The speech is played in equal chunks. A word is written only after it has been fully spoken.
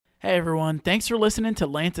Hey everyone, thanks for listening to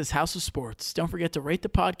Lance's House of Sports. Don't forget to rate the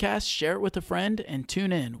podcast, share it with a friend, and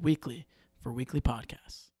tune in weekly for weekly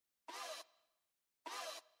podcasts.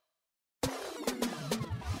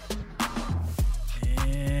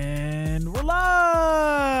 And we're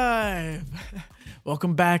live!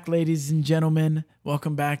 Welcome back, ladies and gentlemen.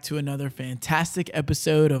 Welcome back to another fantastic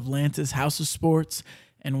episode of Lance's House of Sports.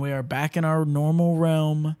 And we are back in our normal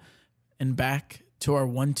realm and back to our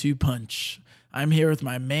 1-2 punch. I'm here with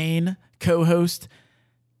my main co-host,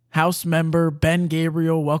 house member, Ben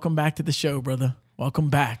Gabriel. Welcome back to the show, brother. Welcome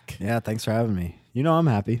back. Yeah, thanks for having me. You know I'm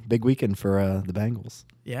happy. Big weekend for the Bengals.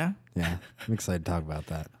 Yeah? Yeah, I'm excited to talk about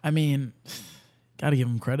that. I mean, got to give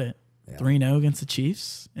them credit. Yeah. 3-0 against the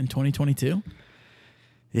Chiefs in 2022.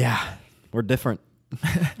 Yeah, we're different.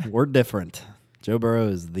 We're different. Joe Burrow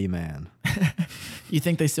is the man. You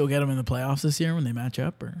think they still get them in the playoffs this year when they match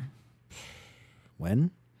up? Or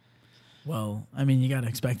When? Well, I mean, you got to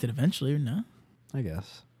expect it eventually, no? I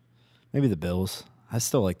guess. Maybe the Bills. I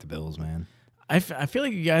still like the Bills, man. I feel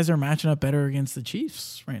like you guys are matching up better against the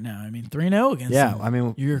Chiefs right now. I mean, 3-0 against them. I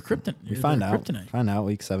mean, You're kryptonite. we find out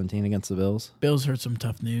week 17 against the Bills. Bills heard some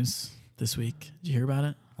tough news this week. Did you hear about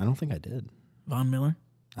it? I don't think I did. Von Miller?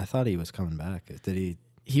 I thought he was coming back. Did he?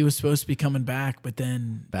 He was supposed to be coming back, but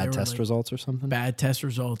then Bad test results or something? Bad test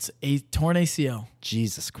results. Torn ACL.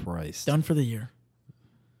 Jesus Christ. Done for the year.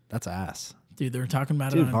 That's ass. Dude, they were talking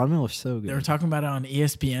about Dude, it. Von Miller's so good. They were talking about it on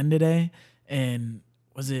ESPN today, and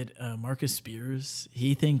was it Marcus Spears?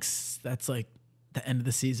 He thinks that's like the end of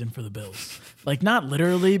the season for the Bills. Like, not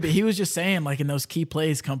literally, but he was just saying, like, in those key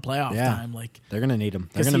plays come playoff time, like they're gonna need him.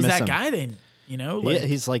 They're gonna miss him. He's that guy.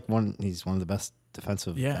 He's he's one of the best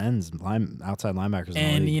defensive ends, outside linebackers.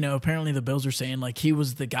 And in the league. Apparently the Bills are saying like he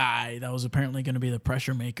was the guy that was apparently going to be the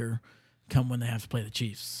pressure maker come when they have to play the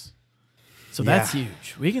Chiefs. So that's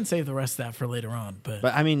huge. We can save the rest of that for later on. But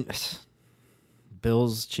I mean,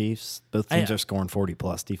 Bills, Chiefs, both teams are scoring 40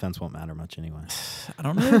 plus. Defense won't matter much anyway. I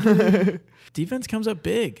don't know. Defense comes up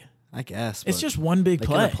big. I guess it's just one big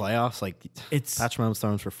play. In the playoffs, like it's Patrick Mahomes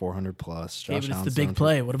throws for 400 plus. Josh but Allen's it's the big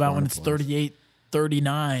play. What about when it's plus.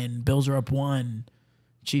 38-39? Bills are up 1.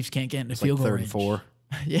 Chiefs can't get into field goal range. 34.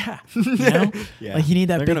 Yeah, like you need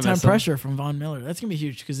that big time pressure from Von Miller. That's gonna be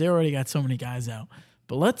huge because they already got so many guys out.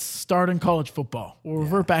 But let's start in college football. We'll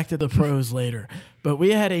revert back to the pros later. But we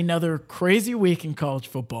had another crazy week in college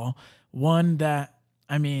football. One that,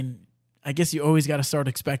 I mean, I guess you always got to start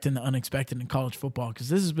expecting the unexpected in college football because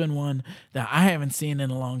this has been one that I haven't seen in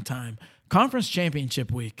a long time. Conference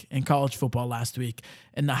championship week in college football last week.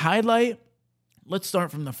 And the highlight, let's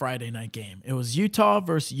start from the Friday night game. It was Utah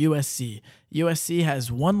versus USC. USC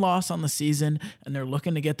has one loss on the season, and they're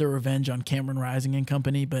looking to get their revenge on Cameron Rising and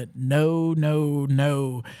company, but no,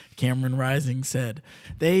 Cameron Rising said.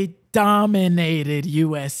 They dominated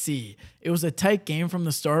USC. It was a tight game from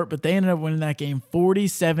the start, but they ended up winning that game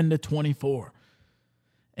 47-24.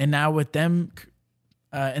 And now with them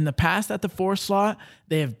in the past at the 4 slot,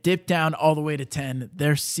 they have dipped down all the way to 10.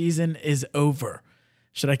 Their season is over.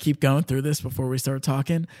 Should I keep going through this before we start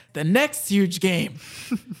talking? The next huge game,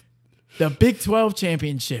 the Big 12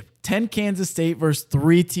 championship, 10 Kansas State versus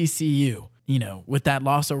 3 TCU. You know, with that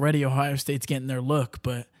loss already, Ohio State's getting their look,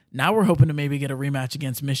 but now we're hoping to maybe get a rematch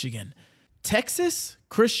against Michigan. Texas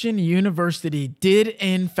Christian University did,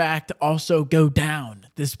 in fact, also go down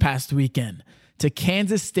this past weekend to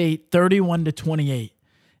Kansas State 31-28.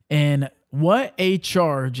 And what a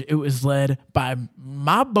charge. It was led by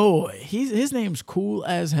my boy. His name's cool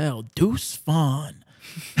as hell. Deuce Vaughn.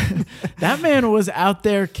 That man was out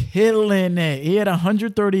there killing it. He had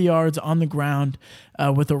 130 yards on the ground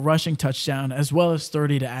with a rushing touchdown, as well as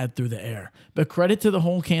 30 to add through the air. But credit to the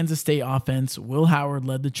whole Kansas State offense. Will Howard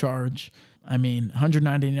led the charge. I mean,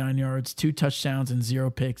 199 yards, 2 touchdowns, and 0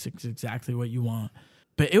 picks. It's exactly what you want.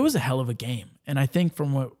 But it was a hell of a game. And I think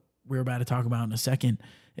from what we're about to talk about in a second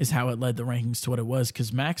is how it led the rankings to what it was,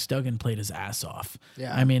 because Max Duggan played his ass off.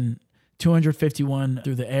 Yeah. I mean, 251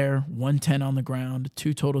 through the air, 110 on the ground,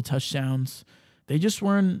 2 total touchdowns. They just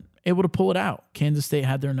weren't able to pull it out. Kansas State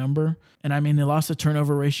had their number. And I mean, they lost a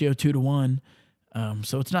turnover ratio 2-1.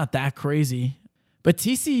 So it's not that crazy. But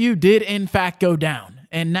TCU did, in fact, go down.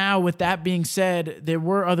 And now, with that being said, there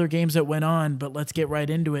were other games that went on, but let's get right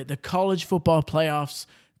into it. The college football playoffs,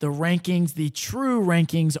 the rankings, the true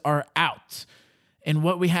rankings are out. And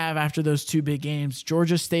what we have after those 2 big games,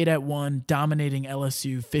 Georgia State at 1, dominating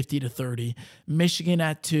LSU 50-30. Michigan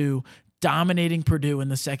at 2, dominating Purdue in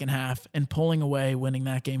the second half and pulling away, winning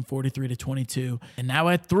that game 43-22. And now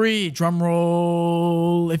at 3, drum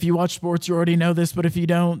roll. If you watch sports, you already know this, but if you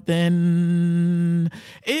don't, then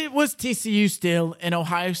it was TCU still, and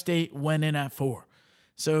Ohio State went in at 4.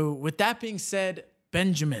 So with that being said,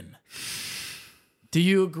 Benjamin, do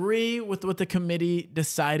you agree with what the committee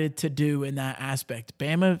decided to do in that aspect?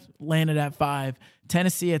 Bama landed at 5,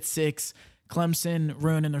 Tennessee at 6, Clemson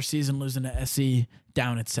ruining their season, losing to SC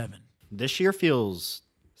down at 7. This year feels,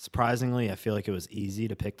 surprisingly, I feel like it was easy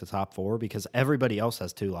to pick the top 4 because everybody else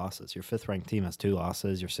has 2 losses. Your 5th-ranked team has 2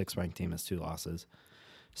 losses. Your 6th-ranked team has 2 losses.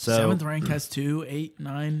 So 7th rank has 2, 8,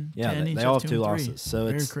 9, 10. They all have 2 and 3. losses. So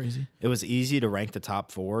Very it's crazy. It was easy to rank the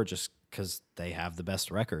top 4 just because they have the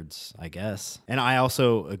best records, I guess. And I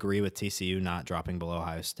also agree with TCU not dropping below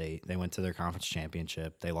Ohio State. They went to their conference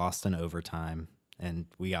championship. They lost in overtime, and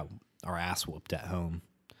we got our ass whooped at home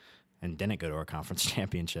and didn't go to our conference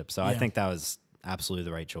championship. So I think that was absolutely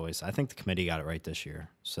the right choice. I think the committee got it right this year.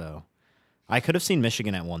 So I could have seen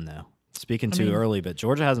Michigan at 1, though. Speaking too early, but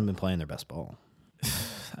Georgia hasn't been playing their best ball.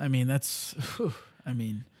 I mean,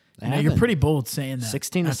 you're pretty bold saying that.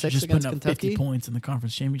 16 to 6 just against putting up Kentucky. 50 points in the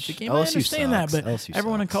conference championship game. LSU I understand sucks. that, but LSU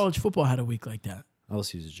everyone in sucks. college football had a week like that.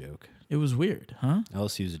 LSU's a joke. It was weird, huh?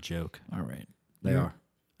 LSU's a joke. All right. They are.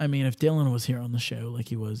 I mean, if Dylan was here on the show like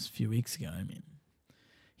he was a few weeks ago, I mean,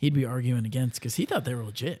 he'd be arguing against because he thought they were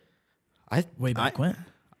legit way back when.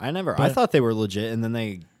 I thought they were legit, and then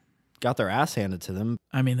they got their ass handed to them.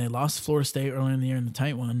 I mean, they lost Florida State earlier in the year in the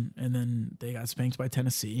tight one, and then they got spanked by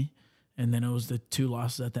Tennessee, and then it was the 2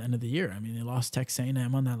 losses at the end of the year. I mean, they lost Texas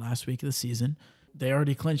A&M on that last week of the season. They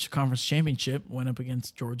already clinched the conference championship, went up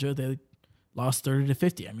against Georgia. They lost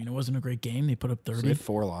 30-50. I mean, it wasn't a great game. They put up 30. So they have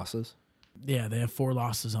 4 losses. Yeah, they have 4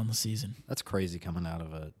 losses on the season. That's crazy coming out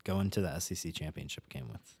of going to the SEC championship game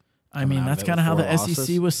with. I mean, that's kind of how the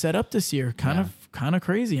SEC was set up this year. Kind of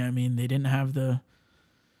crazy. I mean, they didn't have the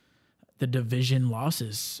division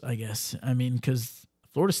losses, I guess. I mean, because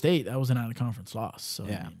Florida State, that was an out-of-conference loss. So, I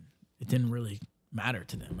mean, it didn't really matter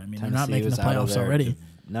to them. I mean, they're not making the playoffs already.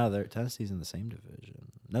 No, Tennessee's in the same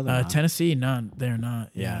division. No, they're not. Tennessee, they're not.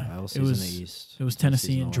 Yeah, LSU's in the East. It was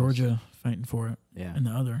Tennessee and Georgia fighting for it. Yeah. And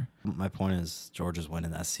the other. My point is Georgia's win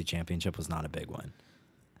in the SEC championship was not a big win.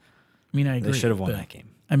 I mean, I agree. They should have won that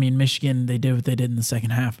game. I mean, Michigan, they did what they did in the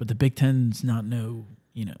second half, but the Big Ten's not I'm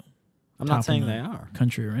not saying they are.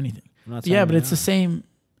 Country or anything. But it's the same.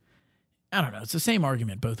 I don't know. It's the same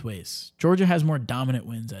argument both ways. Georgia has more dominant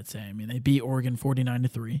wins, I'd say. I mean, they beat Oregon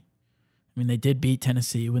 49-3. I mean, they did beat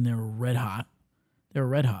Tennessee when they were red hot.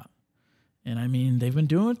 And I mean, they've been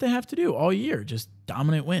doing what they have to do all year, just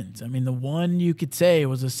dominant wins. I mean, the one you could say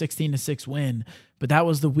was a 16-6 win, but that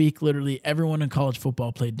was the week literally everyone in college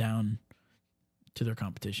football played down to their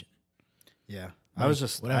competition. Yeah. I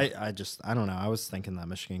don't know. I was thinking that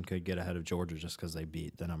Michigan could get ahead of Georgia just because they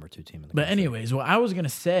beat the number 2 team in the country. But anyways, what I was going to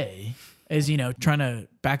say is, trying to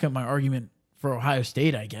back up my argument for Ohio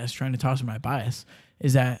State, I guess, trying to toss in my bias,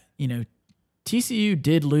 is that, TCU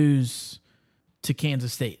did lose to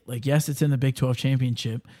Kansas State. Like, yes, it's in the Big 12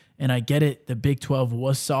 championship, and I get it. The Big 12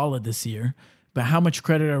 was solid this year, but how much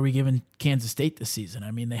credit are we giving Kansas State this season?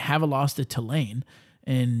 I mean, they have a loss to Tulane,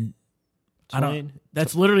 and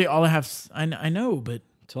that's literally all I have. I know, but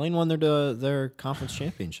Tulane won their conference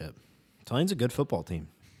championship. Tulane's a good football team.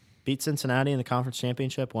 Beat Cincinnati in the conference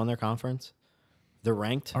championship, won their conference. They're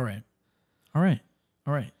ranked. All right.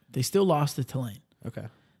 They still lost to Tulane. Okay.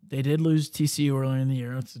 They did lose TCU earlier in the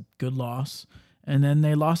year. It's a good loss. And then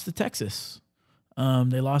they lost to Texas.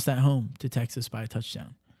 They lost at home to Texas by a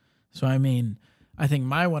touchdown. So, I mean, I think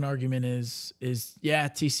my one argument is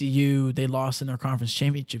TCU, they lost in their conference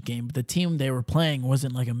championship game, but the team they were playing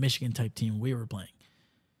wasn't like a Michigan-type team we were playing.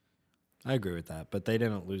 I agree with that, but they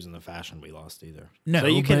didn't lose in the fashion we lost either. No,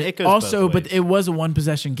 so it was a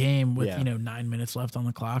one-possession game with 9 minutes left on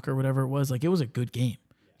the clock or whatever it was. Like, it was a good game.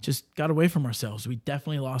 Just got away from ourselves. We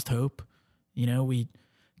definitely lost hope. We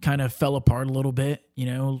kind of fell apart a little bit.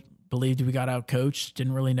 Believed we got out coached.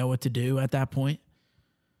 Didn't really know what to do at that point.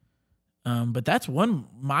 But that's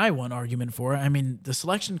my one argument for it. I mean, the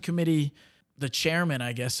selection committee, the chairman,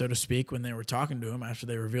 I guess, so to speak, when they were talking to him after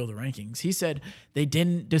they revealed the rankings, he said they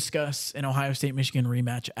didn't discuss an Ohio State-Michigan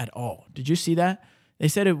rematch at all. Did you see that? They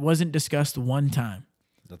said it wasn't discussed one time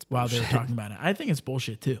while they were talking about it. I think it's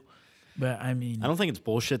bullshit too. But I mean, I don't think it's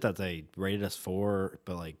bullshit that they rated us 4,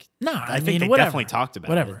 but I think they definitely talked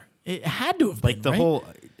about it. It had to have been the right? whole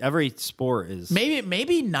every sport is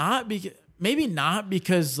maybe not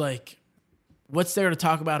because what's there to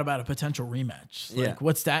talk about a potential rematch?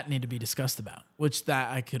 What's that need to be discussed about? Which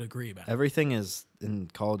that I could agree about. Everything is in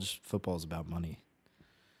college football is about money.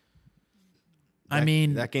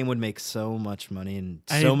 That game would make so much money and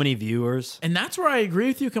so many viewers, and that's where I agree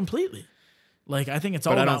with you completely. I think it's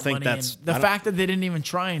all about money. And the fact that they didn't even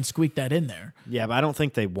try and squeak that in there. Yeah, but I don't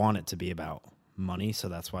think they want it to be about money, so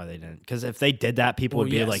that's why they didn't. Because if they did that, people would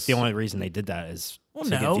be like, the only reason they did that is to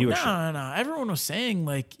get viewership. No. Everyone was saying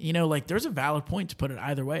like, like there's a valid point to put it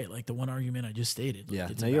either way. Like the one argument I just stated.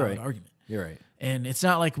 Like, it's a valid argument. You're right. And it's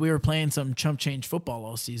not like we were playing some chump change football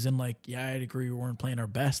all season. Like, yeah, I'd agree we weren't playing our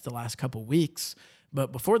best the last couple weeks.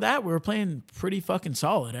 But before that, we were playing pretty fucking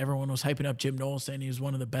solid. Everyone was hyping up Jim Knowles, saying he was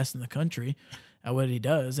one of the best in the country at what he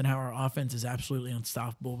does and how our offense is absolutely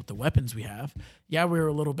unstoppable with the weapons we have. Yeah, we were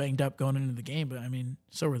a little banged up going into the game, but, I mean,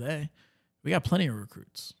 so were they. We got plenty of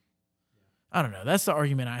recruits. I don't know. That's the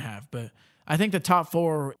argument I have. But I think the top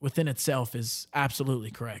four within itself is absolutely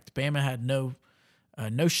correct. Bama had no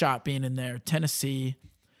shot being in there. Tennessee,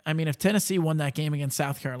 I mean, if Tennessee won that game against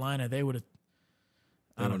South Carolina, they would have.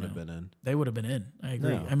 They would have been in. They would have been in. I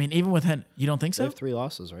agree. No. I mean, even with you don't think so? They have 3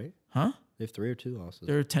 losses, right? Huh? They have 3 or 2 losses.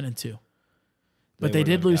 They're 10-2. But they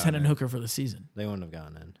did lose Hendon Hooker for the season. They wouldn't have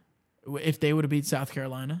gotten in. If they would have beat South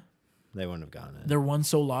Carolina, they wouldn't have gotten in. Their one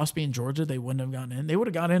sole loss being Georgia, they wouldn't have gotten in. They would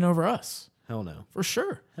have gotten in over us. Hell no. For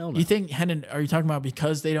sure. Hell no. You think are you talking about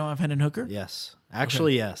because they don't have Hendon Hooker? Yes.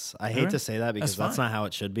 Actually, yes. I hate to say that because that's not how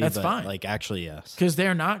it should be. That's but fine. Like, actually, yes. Because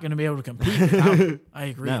they're not going to be able to compete without him. I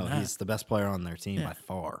agree No, with that. he's the best player on their team by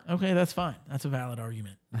far. Okay, that's fine. That's a valid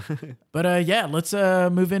argument. But, let's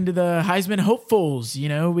move into the Heisman hopefuls.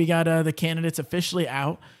 We got the candidates officially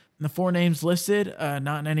out. And the 4 names listed,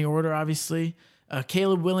 not in any order, obviously.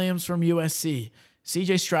 Caleb Williams from USC.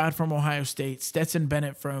 C.J. Stroud from Ohio State. Stetson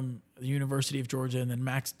Bennett from the University of Georgia. And then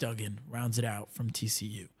Max Duggan rounds it out from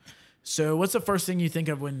TCU. So what's the first thing you think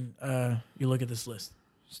of when you look at this list?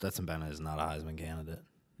 Stetson Bennett is not a Heisman candidate.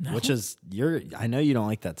 No? Which is, I know you don't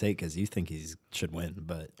like that take because you think he should win,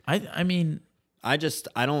 but I mean, I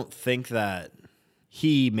don't think that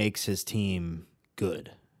he makes his team good.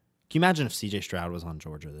 Can you imagine if C.J. Stroud was on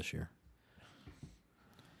Georgia this year?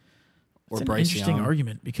 Or it's an interesting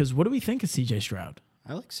argument because what do we think of C.J. Stroud?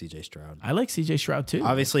 I like C.J. Stroud. I like C.J. Stroud too.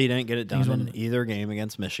 Obviously, he didn't get it done in either game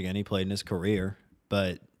against Michigan. He played in his career,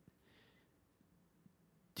 but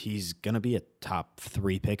he's going to be a top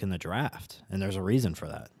 3 pick in the draft, and there's a reason for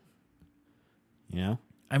that.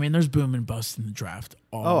 I mean, there's boom and bust in the draft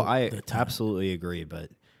all the time. Absolutely agree, but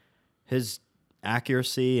his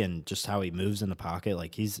accuracy and just how he moves in the pocket,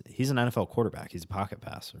 like he's an NFL quarterback. He's a pocket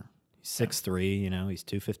passer. He's 6'3", he's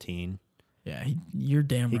 215. Yeah, you're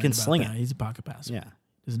damn right. He can about sling that. it. He's a pocket passer. Yeah.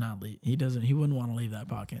 Does not leave. He wouldn't want to leave that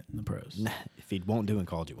pocket in the pros. Nah, if he won't do in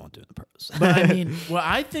college, he won't do in the pros. But I mean, what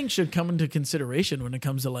I think should come into consideration when it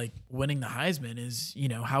comes to like winning the Heisman is,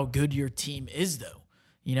 how good your team is though.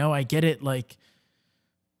 I get it. Like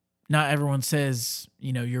not everyone says,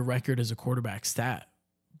 your record is a quarterback stat,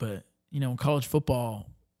 but in college football,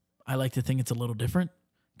 I like to think it's a little different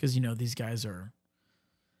because, these guys are,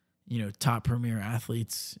 top premier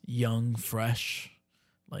athletes, young, fresh.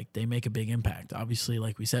 Like, they make a big impact. Obviously,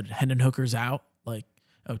 like we said, Hendon Hooker's out. Like,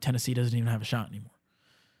 Tennessee doesn't even have a shot anymore.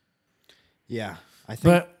 Yeah, I think.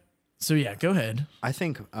 But, so yeah, go ahead. I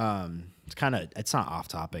think it's not off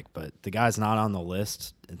topic, but the guy's not on the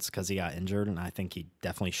list. It's because he got injured, and I think he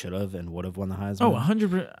definitely should have and would have won the Heisman. Oh,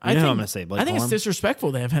 100%. What I'm going to say, Blake I think Corum? it's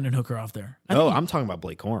disrespectful they have Hendon Hooker off there. I'm talking about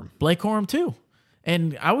Blake Corum. Blake Corum, too.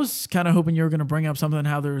 And I was kind of hoping you were going to bring up something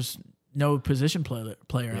how there's no position player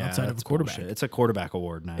outside of a quarterback. Bullshit. It's a quarterback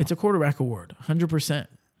award now. It's a quarterback award, 100%.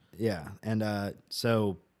 Yeah, and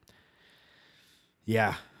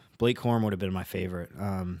Blake Corum would have been my favorite.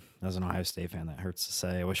 As an Ohio State fan, that hurts to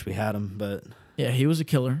say. I wish we had him, but yeah, he was a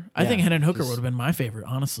killer. I think Hendon Hooker would have been my favorite,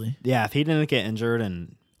 honestly. Yeah, if he didn't get injured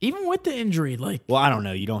and even with the injury, like, well, I don't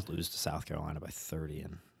know. You don't lose to South Carolina by 30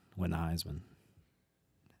 and win the Heisman.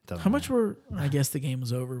 How much were? I guess the game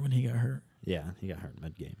was over when he got hurt. Yeah, he got hurt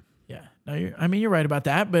mid-game. Yeah, no, you're right about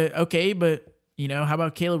that. But okay, but how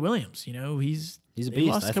about Caleb Williams? He's a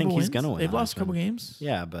beast. I think he's gonna win. They've lost a couple games.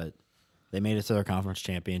 Yeah, but they made it to their conference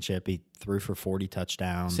championship. He threw for 40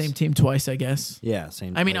 touchdowns. Same team twice, I guess. Yeah,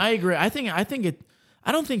 same. I mean, I agree. I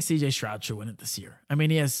don't think C.J. Stroud should win it this year. I mean,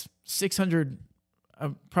 he has 600,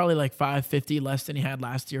 probably like 550 less than he had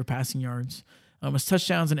last year passing yards. His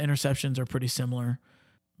touchdowns and interceptions are pretty similar.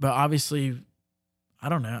 But obviously, I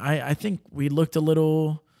don't know. I think we looked a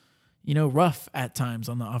little, rough at times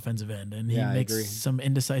on the offensive end, and he makes some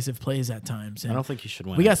indecisive plays at times. And I don't think he should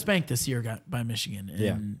win. We got spanked this year by Michigan,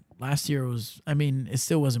 and last year it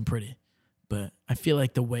still wasn't pretty, but I feel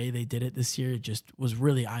like the way they did it this year just was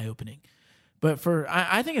really eye opening. But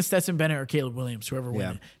I think it's Stetson Bennett or Caleb Williams, whoever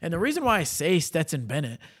wins it. And the reason why I say Stetson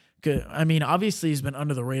Bennett, obviously he's been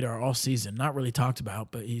under the radar all season, not really talked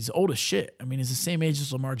about, but he's old as shit. I mean, he's the same age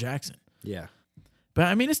as Lamar Jackson. Yeah.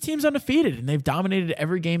 But, his team's undefeated, and they've dominated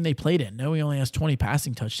every game they played in. No, he only has 20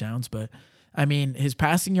 passing touchdowns, but, I mean, his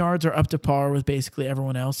passing yards are up to par with basically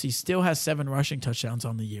everyone else. He still has 7 rushing touchdowns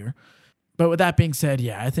on the year. But with that being said,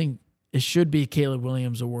 yeah, I think it should be Caleb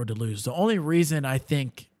Williams' award to lose. The only reason I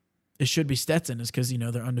think it should be Stetson is because,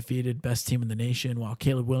 they're undefeated, best team in the nation, while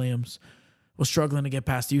Caleb Williams was struggling to get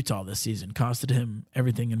past Utah this season, costed him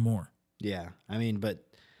everything and more. Yeah, I mean, but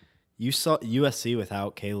you saw USC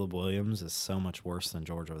without Caleb Williams is so much worse than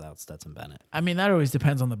Georgia without Stetson Bennett. I mean, that always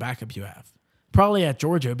depends on the backup you have. Probably at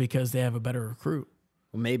Georgia because they have a better recruit.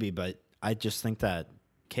 Well, maybe, but I just think that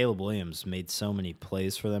Caleb Williams made so many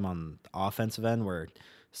plays for them on the offensive end where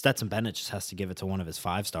Stetson Bennett just has to give it to one of his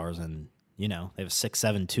 5 stars, and they have a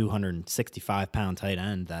 6'7", 265-pound tight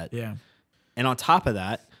end that. Yeah. And on top of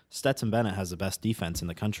that, Stetson Bennett has the best defense in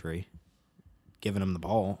the country, giving him the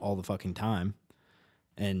ball all the fucking time.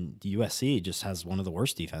 And USC just has one of the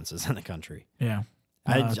worst defenses in the country. Yeah.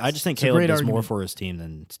 I just think Caleb does more for his team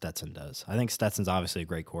than Stetson does. I think Stetson's obviously a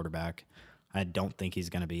great quarterback. I don't think he's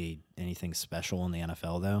going to be anything special in the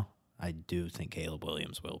NFL, though. I do think Caleb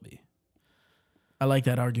Williams will be. I like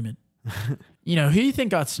that argument. Who do you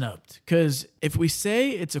think got snubbed? Because if we say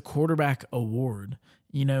it's a quarterback award,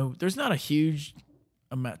 there's not a huge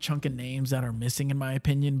chunk of names that are missing, in my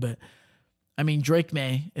opinion. But, I mean, Drake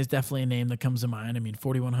May is definitely a name that comes to mind. I mean,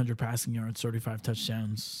 4,100 passing yards, 35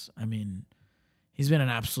 touchdowns. I mean, he was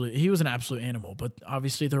an absolute animal. But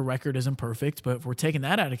obviously their record isn't perfect. But if we're taking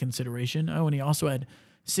that out of consideration, and he also had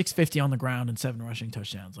 650 on the ground and 7 rushing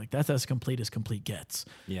touchdowns. Like, that's as complete gets.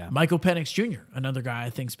 Yeah. Michael Penix Jr., another guy I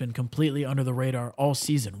think's been completely under the radar all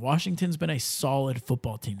season. Washington's been a solid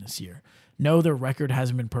football team this year. No, their record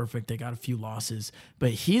hasn't been perfect. They got a few losses,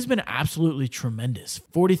 but he's been absolutely tremendous.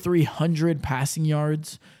 4,300 passing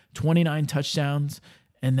yards, 29 touchdowns.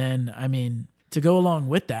 And then, I mean, to go along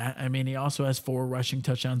with that, I mean, he also has 4 rushing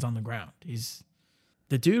touchdowns on the ground.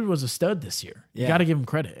 The dude was a stud this year. You got to give him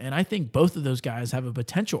credit. And I think both of those guys have a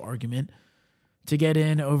potential argument to get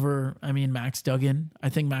in over, Max Duggan. I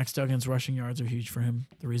think Max Duggan's rushing yards are huge for him.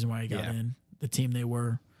 The reason why he got in. The team they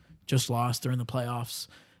were just lost during the playoffs.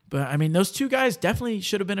 But, those two guys definitely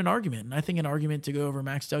should have been an argument. And I think an argument to go over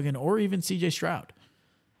Max Duggan or even CJ Stroud.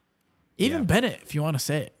 Even Bennett, if you want to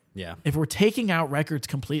say it. Yeah. If we're taking out records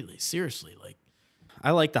completely, seriously.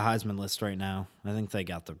 I like the Heisman list right now. I think they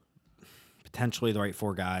got potentially the right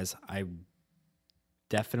 4 guys. I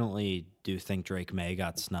definitely do think Drake May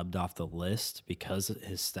got snubbed off the list because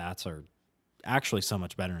his stats are actually so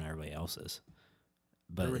much better than everybody else's.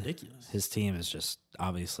 But they're ridiculous. His team is just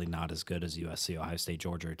obviously not as good as USC, Ohio State,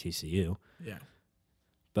 Georgia, or TCU. Yeah.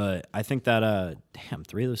 But I think that,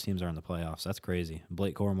 3 of those teams are in the playoffs. That's crazy.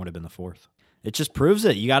 Blake Corum would have been the 4th. It just proves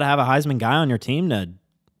it. You got to have a Heisman guy on your team to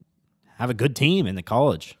have a good team in the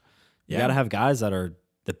college. You got to have guys that are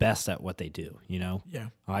the best at what they do, Yeah.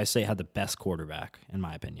 Ohio State had the best quarterback, in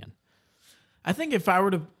my opinion. I think if I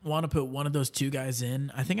were to want to put one of those 2 guys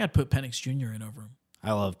in, I think I'd put Penix Jr. in over him.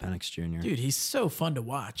 I love Penix Jr. Dude, he's so fun to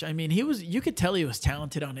watch. I mean, you could tell he was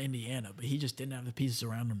talented on Indiana, but he just didn't have the pieces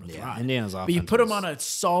around him to thrive. Indiana's offense. But you put him on a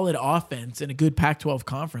solid offense in a good Pac-12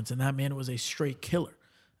 conference, and that man was a straight killer.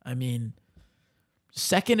 I mean,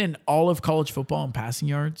 second in all of college football in passing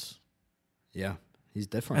yards. Yeah, he's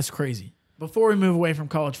different. That's crazy. Before we move away from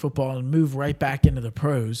college football and move right back into the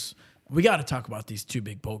pros, we got to talk about these 2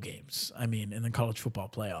 big bowl games, in the college football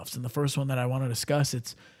playoffs. And the first one that I want to discuss,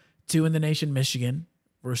 it's 2 in the nation, Michigan,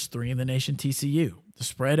 versus 3 in the nation, TCU. The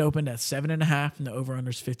spread opened at 7.5, and the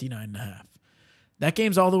over-under's 59.5. That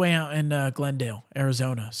game's all the way out in Glendale,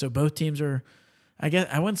 Arizona. So both teams are,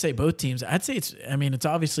 I wouldn't say both teams. I'd say it's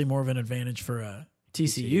obviously more of an advantage for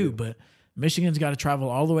TCU, but Michigan's got to travel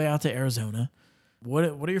all the way out to Arizona. What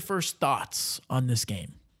are your first thoughts on this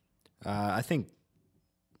game? I think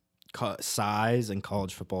size in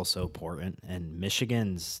college football is so important, and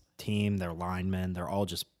Michigan's team, their linemen, they're all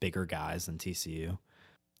just bigger guys than TCU.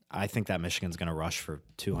 I think that Michigan's going to rush for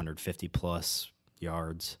 250-plus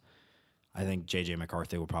yards. I think J.J.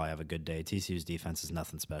 McCarthy will probably have a good day. TCU's defense is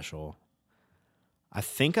nothing special. I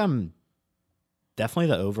think I'm definitely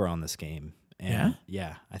the over on this game. And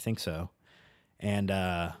yeah, I think so. And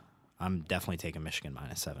I'm definitely taking Michigan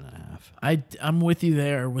minus 7.5. I'm with you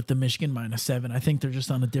there with the Michigan minus 7. I think they're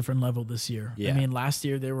just on a different level this year. Yeah. Last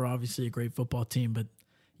year they were obviously a great football team, but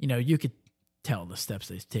you could tell the steps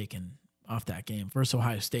they've taken off that game versus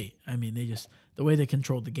Ohio State. The way they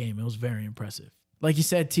controlled the game, it was very impressive. Like you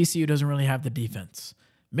said, TCU doesn't really have the defense.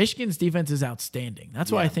 Michigan's defense is outstanding.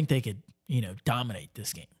 That's why I think they could, dominate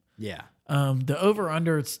this game. Yeah. The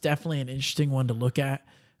over-under, it's definitely an interesting one to look at.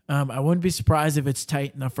 I wouldn't be surprised if it's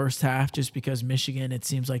tight in the first half just because Michigan, it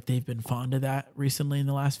seems like they've been fond of that recently in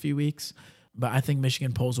the last few weeks. But I think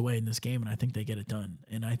Michigan pulls away in this game, and I think they get it done.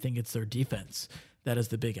 And I think it's their defense that is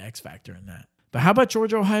the big X factor in that. But how about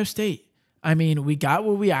Georgia, Ohio State? I mean, we got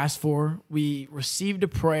what we asked for. We received a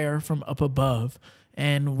prayer from up above,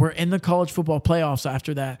 and we're in the college football playoffs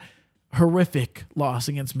after that horrific loss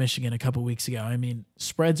against Michigan a couple weeks ago. I mean,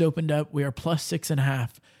 spreads opened up. We are plus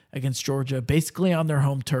 6.5 against Georgia, basically on their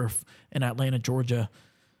home turf in Atlanta, Georgia.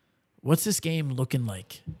 What's this game looking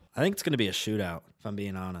like? I think it's going to be a shootout, if I'm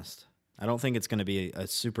being honest. I don't think it's going to be a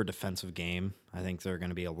super defensive game. I think there are going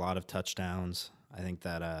to be a lot of touchdowns. I think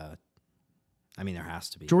that, there has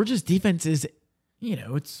to be. Georgia's defense is,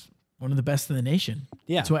 it's one of the best in the nation.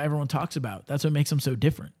 Yeah. That's what everyone talks about. That's what makes them so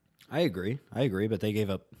different. I agree, but they gave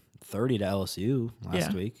up 30 to LSU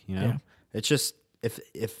last week. It's just if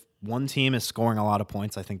one team is scoring a lot of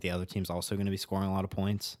points, I think the other team's also going to be scoring a lot of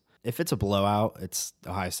points. If it's a blowout, it's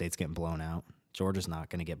Ohio State's getting blown out. Georgia's not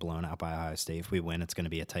going to get blown out by Ohio State. If we win, it's going to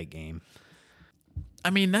be a tight game. I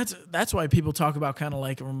mean, that's why people talk about kind of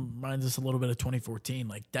like, it reminds us a little bit of 2014.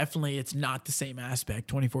 Like, definitely it's not the same aspect.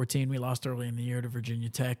 2014, we lost early in the year to Virginia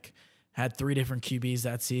Tech, had 3 different QBs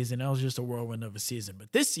that season. That was just a whirlwind of a season.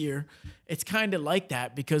 But this year, it's kind of like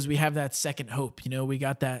that because we have that second hope. We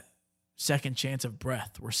got that second chance of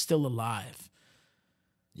breath. We're still alive.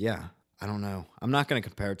 Yeah, I don't know. I'm not going to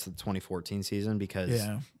compare it to the 2014 season because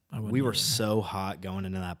we were so hot going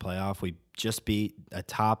into that playoff. We just beat a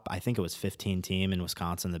top, I think it was 15 team in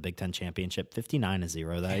Wisconsin, the Big Ten championship,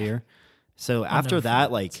 59-0 that year. So after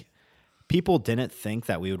that, like, people didn't think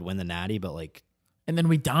that we would win the Natty, but like, and then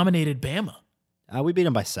we dominated Bama. We beat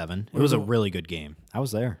them by 7. It was a really good game. I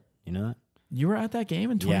was there. You know that? You were at that game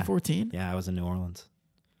in 2014? Yeah, I was in New Orleans.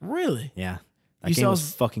 Really? Yeah. That game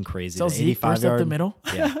was fucking crazy. Saw Zeke burst up the middle?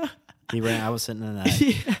 Yeah. He ran. I was sitting in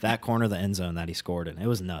that corner of the end zone that he scored in. It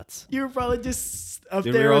was nuts. You were probably just up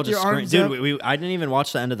there with your arms up. Dude, I didn't even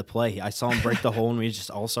watch the end of the play. I saw him break the hole, and we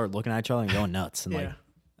just all started looking at each other and going nuts. And like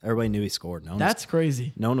everybody knew he scored. That's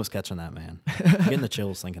crazy. No one was catching that, man. I'm getting the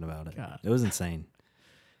chills thinking about it. God. It was insane.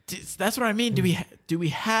 That's what I mean. Do we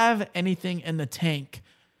have anything in the tank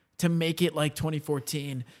to make it like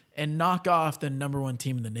 2014 and knock off the number 1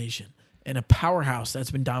 team in the nation and a powerhouse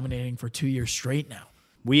that's been dominating for 2 years straight now?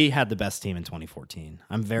 We had the best team in 2014.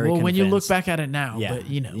 I'm very convinced. When you look back at it now, but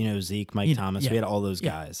Zeke, Mike Thomas, we had all those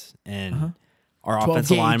guys, and our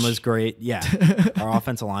offensive line was great. Yeah, our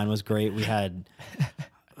offensive line was great. We had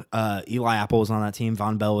Eli Apple was on that team.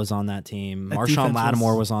 Von Bell was on that team. Marshawn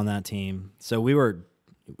Lattimore was on that team. So we were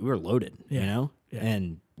loaded,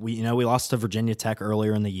 and we lost to Virginia Tech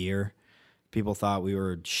earlier in the year. People thought we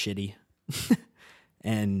were shitty,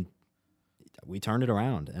 and we turned it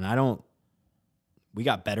around. And we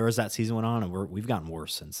got better as that season went on, and we've gotten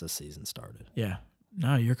worse since this season started. Yeah.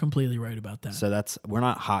 No, you're completely right about that. So we're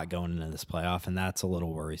not hot going into this playoff, and that's a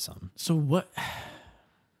little worrisome. So what?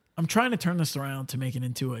 I'm trying to turn this around to make it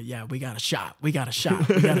into we got a shot. We got a shot.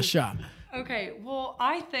 We got a shot. Okay. Well,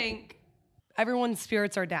 I think everyone's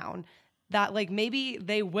spirits are down. That maybe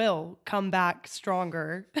they will come back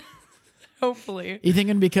stronger. Hopefully. You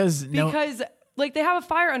thinking because they have a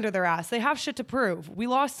fire under their ass. They have shit to prove. We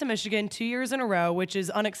lost to Michigan 2 years in a row, which is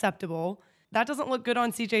unacceptable. That doesn't look good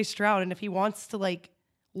on CJ Stroud. And if he wants to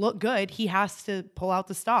look good, he has to pull out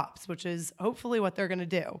the stops, which is hopefully what they're going to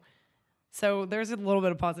do. So there's a little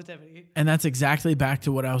bit of positivity. And that's exactly back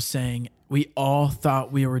to what I was saying. We all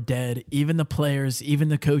thought we were dead, even the players, even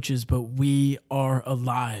the coaches, but we are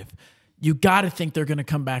alive. You got to think they're going to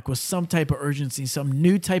come back with some type of urgency, some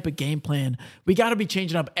new type of game plan. We got to be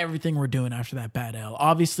changing up everything we're doing after that bad L.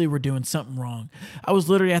 Obviously, we're doing something wrong. I was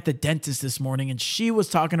literally at the dentist this morning, and she was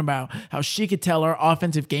talking about how she could tell our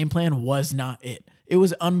offensive game plan was not it. It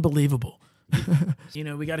was unbelievable.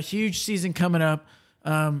 We got a huge season coming up.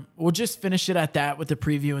 We'll just finish it at that with the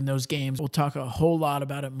preview in those games. We'll talk a whole lot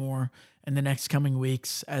about it more in the next coming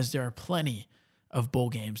weeks, as there are plenty of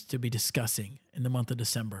bowl games to be discussing in the month of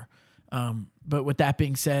December. But with that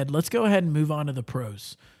being said, let's go ahead and move on to the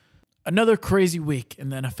pros. Another crazy week in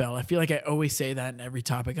the NFL. I feel like I always say that in every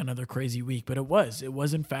topic, another crazy week, but it was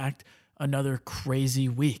in fact another crazy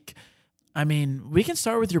week. I mean, we can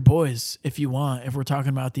start with your boys if you want, if we're talking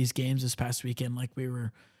about these games this past weekend, like we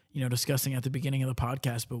were, discussing at the beginning of the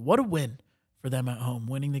podcast, but what a win for them at home,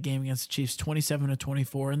 winning the game against the Chiefs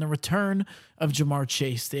 27-24, and the return of Jamar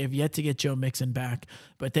Chase. They have yet to get Joe Mixon back,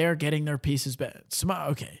 but they are getting their pieces back.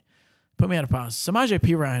 Okay. Put me on a pause. Samaje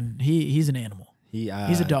Perine, he's an animal. He's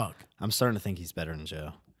a dog. I'm starting to think he's better than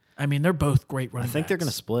Joe. I mean, they're both great running backs. I think they're going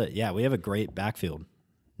to split. Yeah, we have a great backfield.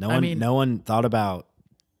 No one thought about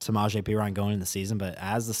Samaje Perine going in the season, but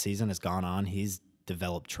as the season has gone on, he's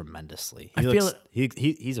developed tremendously.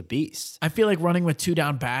 He's a beast. I feel like running with 2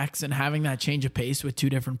 down backs and having that change of pace with 2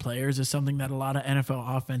 different players is something that a lot of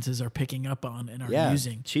NFL offenses are picking up on and are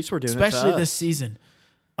using. Chiefs were doing especially this season.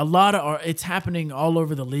 It's happening all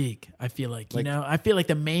over the league. I feel like I feel like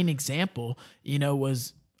the main example,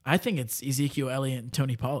 was. I think it's Ezekiel Elliott and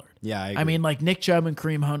Tony Pollard. Yeah, I mean, like Nick Chubb and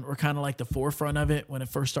Kareem Hunt were kind of like the forefront of it when it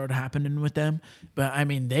first started happening with them. But, I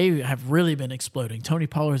mean, they have really been exploding. Tony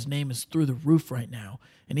Pollard's name is through the roof right now,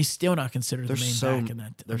 and he's still not considered the main back in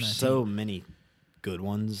that There's so many good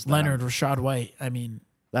ones. Leonard, Rashad White. I mean.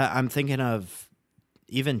 I'm thinking of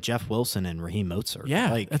even Jeff Wilson and Raheem Mostert.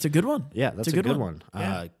 Yeah, that's a good one. Yeah, that's a good one.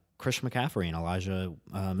 Yeah. Chris McCaffrey and Elijah Mitchell.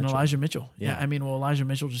 And Elijah Mitchell. Yeah. I mean, Elijah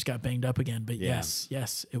Mitchell just got banged up again, but yes,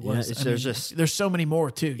 it was. There's so many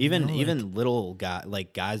more too. Even little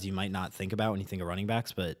guys you might not think about when you think of running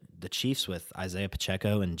backs, but the Chiefs with Isaiah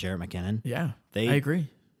Pacheco and Jarrett McKinnon. Yeah, I agree.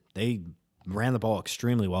 They ran the ball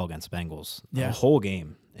extremely well against Bengals the whole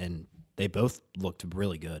game, and they both looked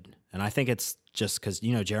really good. And I think it's just because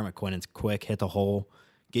Jarrett McKinnon's quick, hit the hole,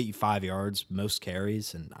 get you 5 yards, most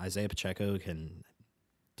carries, and Isaiah Pacheco can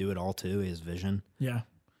do it all too. His vision. Yeah.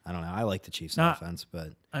 I don't know. I like the Chiefs offense,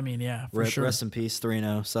 but I mean, for sure. Rest in peace,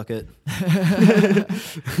 3-0. Suck it.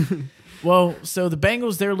 Well, so the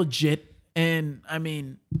Bengals, they're legit. And I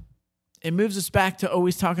mean, it moves us back to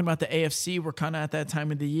always talking about the AFC. We're kind of at that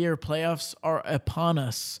time of the year. Playoffs are upon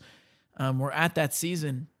us. We're at that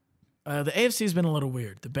season. The AFC has been a little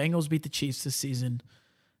weird. The Bengals beat the Chiefs this season.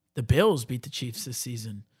 The Bills beat the Chiefs this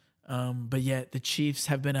season. But yet the Chiefs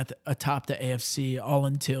have been atop the AFC all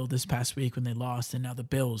until this past week when they lost, and now the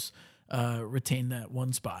Bills retained that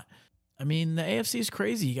one spot. I mean, the AFC is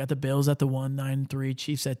crazy. You got the Bills at the 1-9-3,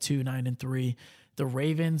 Chiefs at 2-9-3. The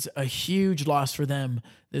Ravens, a huge loss for them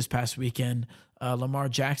this past weekend. Lamar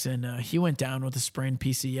Jackson, he went down with a sprained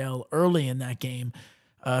PCL early in that game.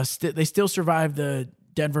 They still survived the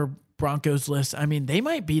Denver Broncos list. I mean, they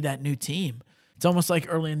might be that new team. It's almost like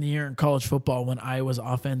early in the year in college football when Iowa's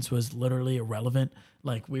offense was literally irrelevant.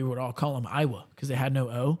 Like we would all call them Iowa because they had no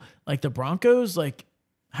O. Like the Broncos, like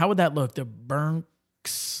how would that look? The Bronx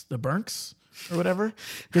or whatever?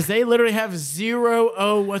 Because they literally have 0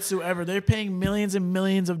 O whatsoever. They're paying millions and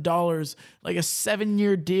millions of dollars, like a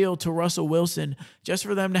 7-year deal to Russell Wilson just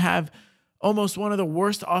for them to have almost one of the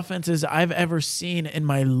worst offenses I've ever seen in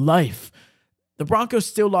my life. The Broncos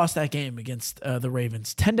still lost that game against the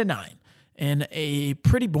Ravens 10-9. In a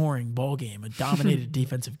pretty boring ball game, a dominated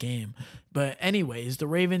defensive game. But anyways, the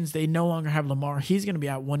Ravens, they no longer have Lamar. He's going to be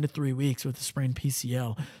out 1 to 3 weeks with a sprained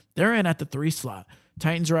PCL. They're in at the 3 slot.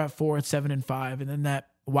 Titans are at 4 at 7-5, and then that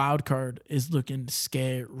wild card is looking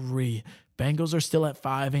scary. Bengals are still at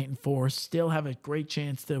 5, 8-4, still have a great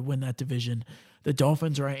chance to win that division. The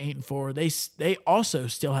Dolphins are at 8-4. They also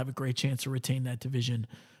still have a great chance to retain that division.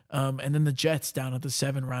 And then the Jets down at the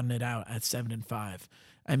 7, rounding it out at 7-5.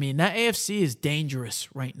 I mean, that AFC is dangerous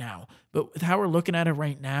right now. But with how we're looking at it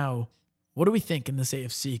right now, what do we think in this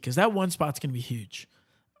AFC? Because that one spot's going to be huge.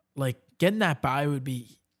 Like, getting that bye would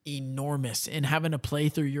be enormous. And having to play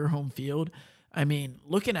through your home field. I mean,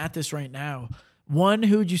 looking at this right now, one,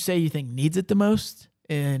 who would you say you think needs it the most?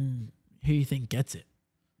 And who you think gets it?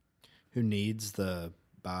 Who needs the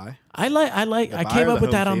bye? I came up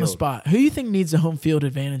with that on the spot. Who do you think needs the home field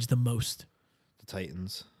advantage the most? The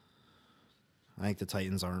Titans. I think the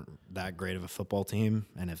Titans aren't that great of a football team,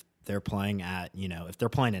 and if they're playing at, if they're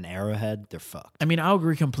playing an Arrowhead, they're fucked. I mean, I'll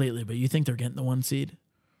agree completely, but you think they're getting the 1 seed?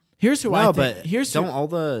 Here's who I think.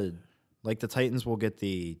 The Titans will get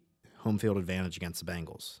the home field advantage against the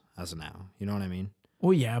Bengals as of now. You know what I mean?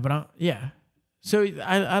 Well, yeah, but So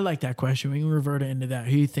I like that question. We can revert it into that.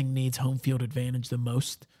 Who do you think needs home field advantage the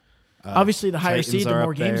most? Obviously, the higher seed, the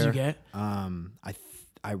more games you get.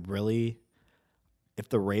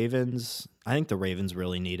 I think the Ravens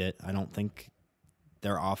really need it. I don't think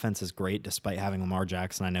their offense is great despite having Lamar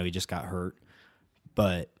Jackson. I know he just got hurt.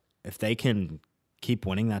 But if they can keep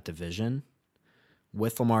winning that division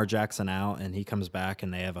with Lamar Jackson out and he comes back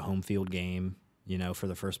and they have a home field game, for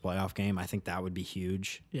the first playoff game, I think that would be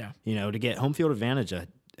huge. Yeah. To get home field advantage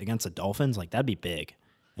against the Dolphins, like that'd be big.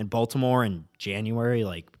 And Baltimore in January,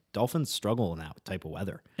 like Dolphins struggle in that type of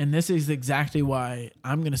weather. And this is exactly why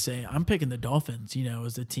I'm going to say I'm picking the Dolphins,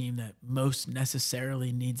 as the team that most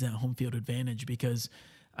necessarily needs that home field advantage because,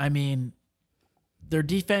 I mean, their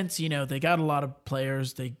defense, they got a lot of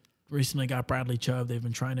players. They recently got Bradley Chubb. They've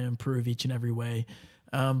been trying to improve each and every way.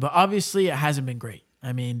 But obviously it hasn't been great.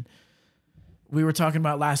 I mean, we were talking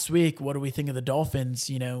about last week, what do we think of the Dolphins?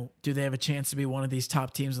 Do they have a chance to be one of these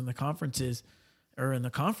top teams in the conference, And,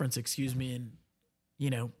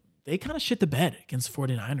 they kind of shit the bed against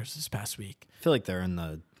 49ers this past week. I feel like they're in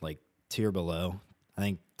the tier below. I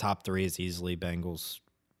think top 3 is easily Bengals,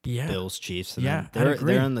 Bills, Chiefs. And they're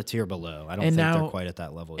in the tier below. I don't think they're quite at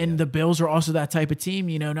that level and yet. The Bills are also that type of team,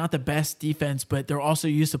 not the best defense, but they're also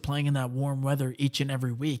used to playing in that warm weather each and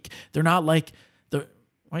every week. They're not like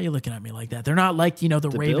why are you looking at me like that? They're not like, the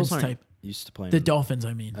Ravens type. Used to play the Dolphins,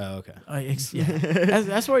 I mean. Oh, okay.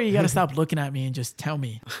 That's where you got to stop looking at me and just tell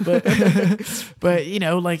me. But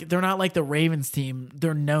they're not like the Ravens team.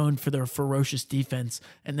 They're known for their ferocious defense,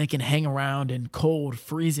 and they can hang around in cold,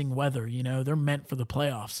 freezing weather. They're meant for the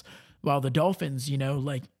playoffs. While the Dolphins,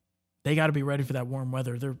 they got to be ready for that warm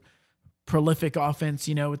weather. They're prolific offense,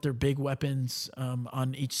 with their big weapons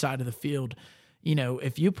on each side of the field.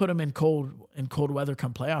 If you put them in cold weather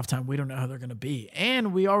come playoff time, we don't know how they're going to be.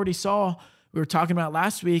 And we already saw, we were talking about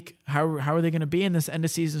last week, how are they going to be in this end of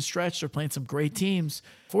season stretch? They're playing some great teams.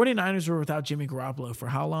 49ers were without Jimmy Garoppolo for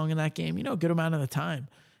how long in that game? A good amount of the time.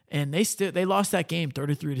 And they lost that game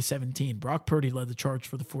 33-17. Brock Purdy led the charge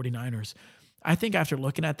for the 49ers. I think after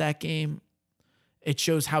looking at that game, it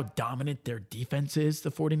shows how dominant their defense is,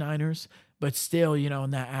 the 49ers. But still,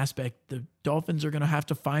 in that aspect, the Dolphins are going to have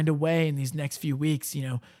to find a way in these next few weeks.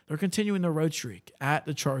 They're continuing their road streak at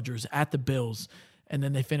the Chargers, at the Bills, and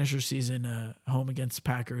then they finish their season home against the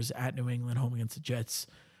Packers, at New England, home against the Jets.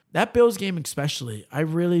 That Bills game especially, I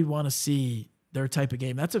really want to see their type of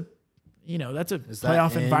game. That's a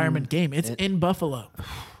playoff environment game. It's in Buffalo.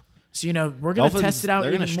 So, we're going to test it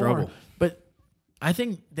out even more. But I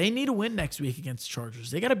think they need a win next week against the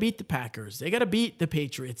Chargers. They got to beat the Packers. They got to beat the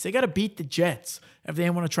Patriots. They got to beat the Jets if they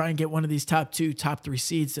want to try and get one of these top 2, top 3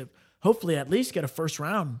 seeds to hopefully at least get a first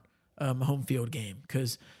round home field game.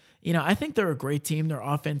 Because, I think they're a great team. Their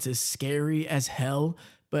offense is scary as hell.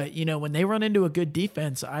 But, when they run into a good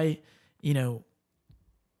defense,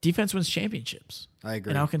 defense wins championships. I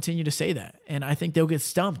agree. And I'll continue to say that. And I think they'll get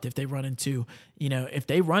stumped if they run into, if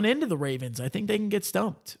they run into the Ravens, I think they can get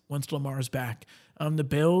stumped once Lamar's back. The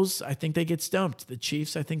Bills, I think they get stumped. The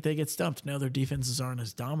Chiefs, I think they get stumped. No, their defenses aren't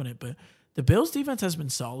as dominant, but the Bills' defense has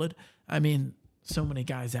been solid. I mean, so many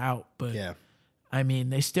guys out, but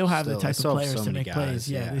they still have the type of players to make plays.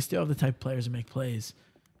 Yeah, they still have the type of players to make plays.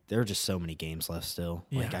 There are just so many games left still.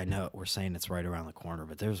 Yeah. I know we're saying it's right around the corner,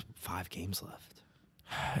 but there's 5 games left.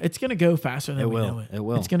 It's going to go faster than we know it. It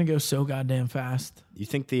will. It's going to go so goddamn fast. You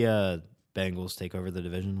think the Bengals take over the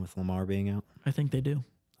division with Lamar being out? I think they do.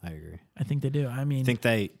 I agree. I think they do. I mean,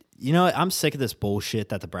 I'm sick of this bullshit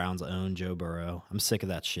that the Browns own Joe Burrow. I'm sick of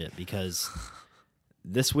that shit because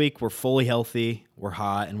this week we're fully healthy, we're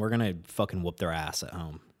hot, and we're going to fucking whoop their ass at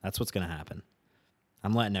home. That's what's going to happen.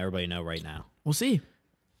 I'm letting everybody know right now. We'll see.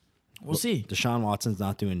 We'll see. Deshaun Watson's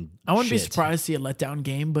not doing I wouldn't be surprised to see a letdown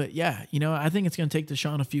game, but yeah, I think it's going to take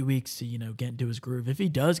Deshaun a few weeks to, get into his groove. If he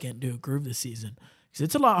does get into a groove this season. Because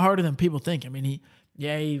it's a lot harder than people think. I mean,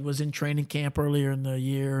 he was in training camp earlier in the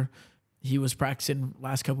year. He was practicing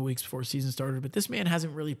last couple of weeks before season started, but this man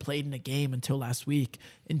hasn't really played in a game until last week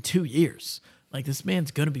in 2 years. Like, this man's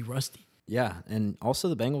going to be rusty. Yeah, and also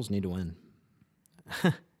the Bengals need to win.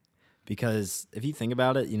 Because if you think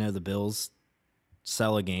about it, the Bills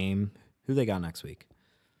sell a game. Who they got next week?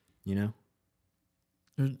 The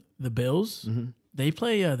Bills? Mm-hmm. They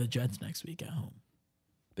play the Jets next week at home.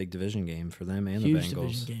 Big division game for them and Huge the Bengals.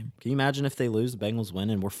 Division game. Can you imagine if they lose, the Bengals win,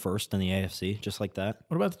 and we're first in the AFC, just like that?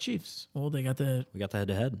 What about the Chiefs? Well, we got the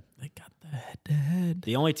head-to-head. They got the head-to-head.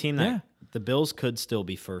 The only team that the Bills could still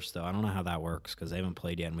be first, though. I don't know how that works because they haven't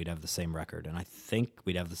played yet, and we'd have the same record. And I think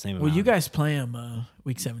we'd have the same amount. Well, you guys play them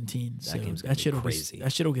week 17. That game's going to be crazy.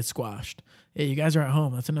 That shit will get squashed. Yeah, you guys are at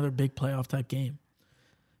home. That's another big playoff type game.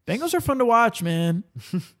 Bengals are fun to watch, man.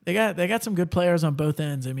 They got some good players on both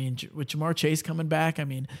ends. I mean, with Jamar Chase coming back,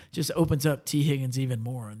 just opens up T. Higgins even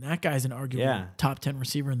more. And that guy's an arguable top 10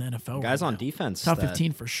 receiver in the NFL. Guys on defense. Top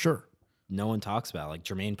 15 for sure. No one talks about, like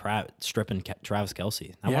Jermaine Pratt stripping Travis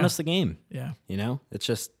Kelce. That won us the game. Yeah. It's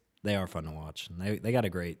just, they are fun to watch. And they got a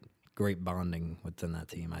great bonding within that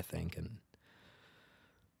team, I think. And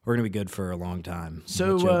we're going to be good for a long time.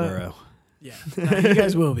 So, with Joe Burrow. Yeah, you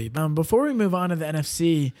guys will be. Before we move on to the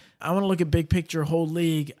NFC, I want to look at big picture, whole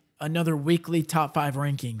league, another weekly top 5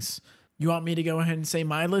 rankings. You want me to go ahead and say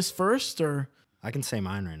my list first, or? I can say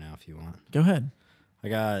mine right now if you want. Go ahead. I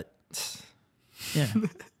got... Yeah.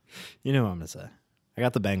 You know what I'm going to say. I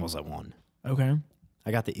got the Bengals at 1. Okay.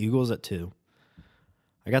 I got the Eagles at 2.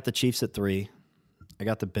 I got the Chiefs at 3. I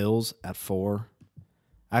got the Bills at 4.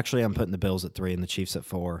 Actually, I'm putting the Bills at 3 and the Chiefs at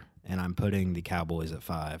 4, and I'm putting the Cowboys at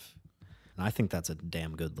 5. And I think that's a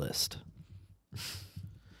damn good list.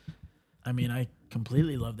 I mean, I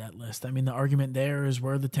completely love that list. I mean, the argument there is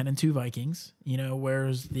where the 10-2 Vikings,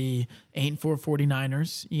 where's the 8-4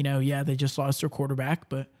 49ers, yeah, they just lost their quarterback,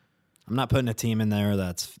 but I'm not putting a team in there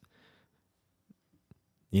that's,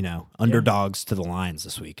 underdogs to the Lions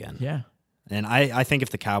this weekend. Yeah. And I think if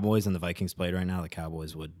the Cowboys and the Vikings played right now, the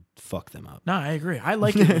Cowboys would fuck them up. No, I agree. I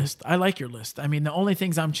like your list. I like your list. I mean, the only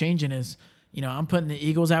things I'm changing is, I'm putting the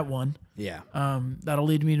Eagles at 1. Yeah. That'll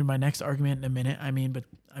lead me to my next argument in a minute.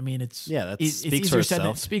 It speaks for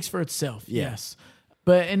itself. It speaks for itself. Yeah. Yes.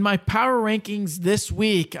 But in my power rankings this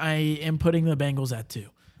week, I am putting the Bengals at 2.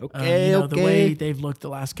 Okay. The way they've looked the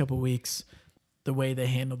last couple of weeks, the way they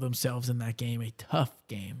handled themselves in that game, a tough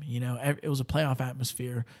game. It was a playoff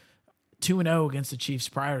atmosphere. 2-0 against the Chiefs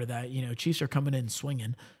prior to that. Chiefs are coming in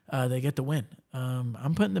swinging. They get the win.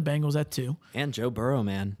 I'm putting the Bengals at 2. And Joe Burrow,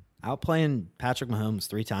 man, outplaying Patrick Mahomes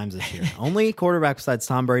 3 times this year. Only quarterback besides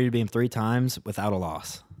Tom Brady to beat him 3 times without a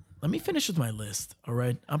loss. Let me finish with my list. All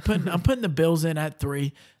right, I'm putting the Bills in at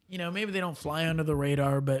 3. Maybe they don't fly under the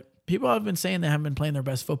radar, but people have been saying they haven't been playing their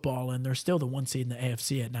best football, and they're still the 1 seed in the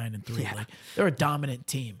AFC at 9-3. Yeah. Like, they're a dominant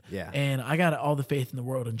team. Yeah. And I got all the faith in the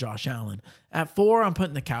world in Josh Allen. At 4, I'm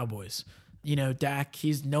putting the Cowboys. Dak,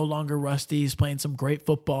 he's no longer rusty. He's playing some great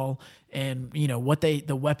football, and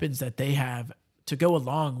the weapons that they have to go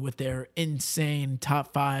along with their insane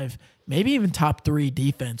top 5, maybe even top 3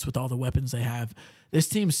 defense with all the weapons they have. This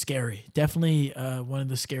team's scary. Definitely one of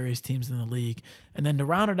the scariest teams in the league. And then to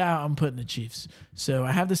round it out, I'm putting the Chiefs. So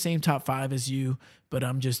I have the same top 5 as you, but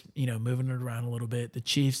I'm just, moving it around a little bit. The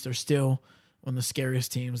Chiefs, they're still one of the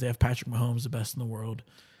scariest teams. They have Patrick Mahomes, the best in the world.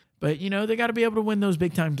 But, they got to be able to win those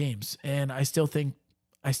big-time games. And I still think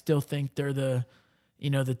they're the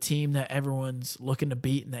team that everyone's looking to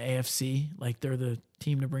beat in the AFC. Like, they're the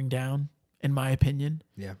team to bring down, in my opinion.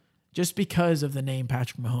 Yeah. Just because of the name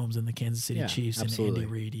Patrick Mahomes and the Kansas City Chiefs absolutely.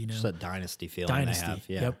 and Andy Reid, Just a dynasty feeling they have.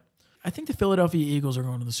 Yeah. Yep. I think the Philadelphia Eagles are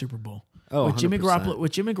going to the Super Bowl. Oh, with Jimmy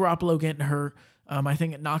 100%. Garoppolo getting hurt, I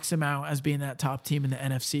think it knocks him out as being that top team in the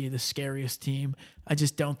NFC, the scariest team. I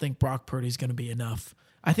just don't think Brock Purdy's going to be enough.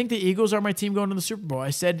 I think the Eagles are my team going to the Super Bowl.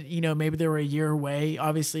 I said, maybe they were a year away.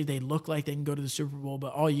 Obviously, they look like they can go to the Super Bowl,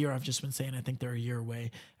 but all year I've just been saying I think they're a year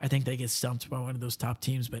away. I think they get stumped by one of those top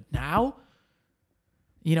teams. But now,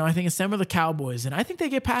 I think it's them or the Cowboys, and I think they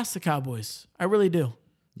get past the Cowboys. I really do.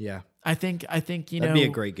 Yeah. I think that'd be a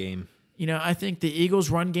great game. I think the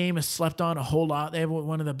Eagles' run game is slept on a whole lot. They have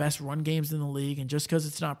one of the best run games in the league, and just because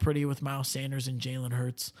it's not pretty with Miles Sanders and Jalen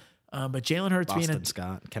Hurts, but Jalen Hurts Boston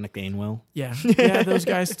Scott, Kenneth Gainwell. Yeah, those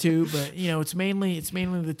guys too. But it's mainly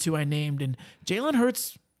the 2 I named, and Jalen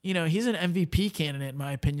Hurts. He's an MVP candidate in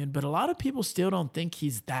my opinion, but a lot of people still don't think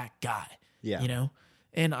he's that guy. Yeah,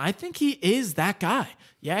 and I think he is that guy.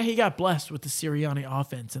 Yeah, he got blessed with the Sirianni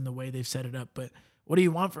offense and the way they've set it up, but what do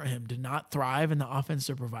you want from him? To not thrive in the offense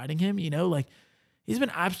they're providing him? He's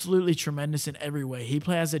been absolutely tremendous in every way. He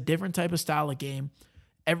plays a different type of style of game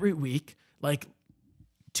every week. Like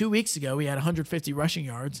 2 weeks ago, he had 150 rushing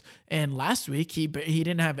yards, and last week he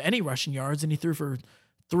didn't have any rushing yards, and he threw for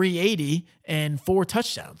 380 and 4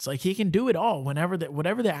 touchdowns. Like, he can do it all whatever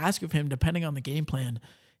they ask of him, depending on the game plan.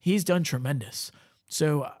 He's done tremendous.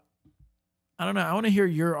 So I don't know. I want to hear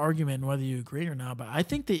your argument, whether you agree or not. But I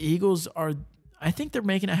think the Eagles I think they're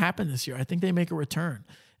making it happen this year. I think they make a return.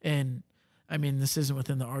 And I mean, this isn't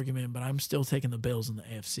within the argument, but I'm still taking the Bills in the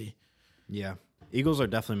AFC. Yeah. Eagles are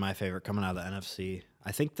definitely my favorite coming out of the NFC.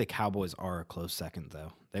 I think the Cowboys are a close second,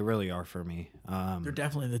 though. They really are for me. They're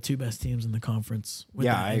definitely the 2 best teams in the conference with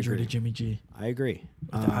I injury agree. to Jimmy G. I agree.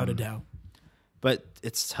 Without a doubt. But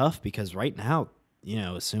it's tough because right now,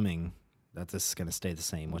 assuming that this is going to stay the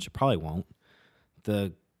same, which it probably won't,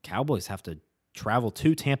 the Cowboys have to travel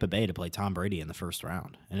to Tampa Bay to play Tom Brady in the first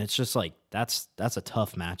round. And it's just like, that's a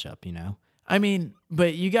tough matchup, I mean,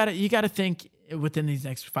 but you got to think within these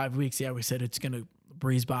next 5 weeks. Yeah, we said it's going to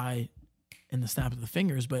breeze by in the snap of the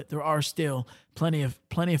fingers, but there are still plenty of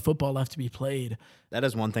football left to be played. That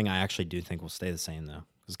is one thing I actually do think will stay the same, though.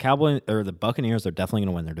 Because the Buccaneers are definitely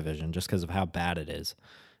going to win their division just because of how bad it is.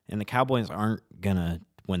 And the Cowboys aren't going to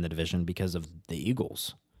win the division because of the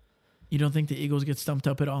Eagles. You don't think the Eagles get stumped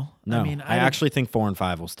up at all? No, I mean, I actually think 4 and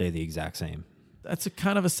 5 will stay the exact same. That's a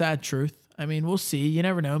kind of a sad truth. I mean, we'll see. You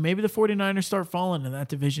never know. Maybe the 49ers start falling and that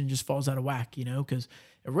division just falls out of whack, because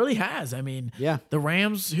it really has. I mean, yeah. The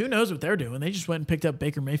Rams, who knows what they're doing? They just went and picked up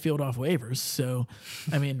Baker Mayfield off waivers. So,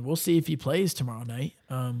 I mean, we'll see if he plays tomorrow night.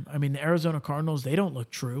 I mean, the Arizona Cardinals, they don't look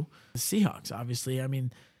true. The Seahawks, obviously, I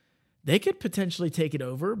mean, they could potentially take it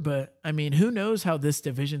over, but I mean, who knows how this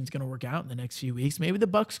division is going to work out in the next few weeks? Maybe the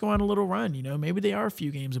Bucs go on a little run, maybe they are a few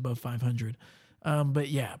games above 500.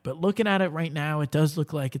 But looking at it right now, it does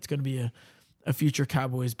look like it's going to be a future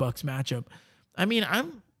Cowboys-Bucks matchup. I mean,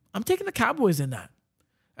 I'm taking the Cowboys in that.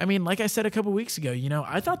 I mean, like I said a couple weeks ago,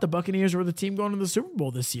 I thought the Buccaneers were the team going to the Super Bowl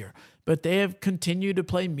this year, but they have continued to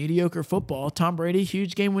play mediocre football. Tom Brady,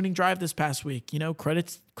 huge game-winning drive this past week.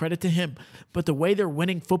 Credit to him. But the way they're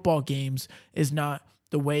winning football games is not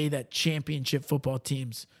the way that championship football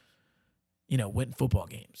teams, win football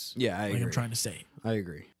games. Yeah, I agree. I'm trying to say. I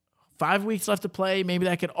agree. 5 weeks left to play. Maybe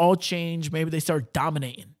that could all change. Maybe they start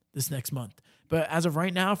dominating this next month. But as of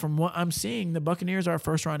right now, from what I'm seeing, the Buccaneers are a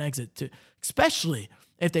first-round exit, especially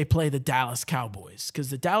if they play the Dallas Cowboys, because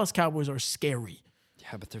the Dallas Cowboys are scary.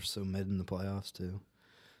 Yeah, but they're so mid in the playoffs, too.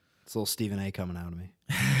 It's a little Stephen A. coming out of me.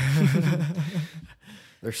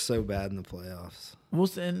 They're so bad in the playoffs.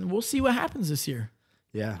 We'll see what happens this year.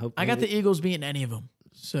 Yeah. I got the Eagles beating any of them.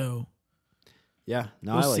 So, yeah.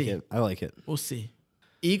 No, I like it. I like it. We'll see.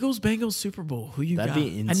 Eagles, Bengals, Super Bowl. Who you That'd got?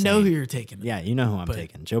 Be insane. I know who you're taking. Yeah, you know who I'm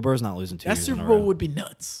taking. Joe Burrow's not losing 2 years in a row. That Super Bowl would be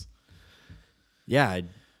nuts. Yeah,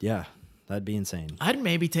 that'd be insane. I'd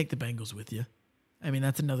maybe take the Bengals with you. I mean,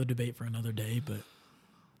 that's another debate for another day, but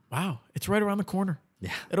wow, it's right around the corner.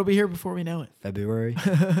 Yeah. It'll be here before we know it. February.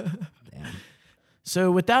 Damn.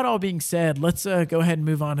 So with that all being said, let's go ahead and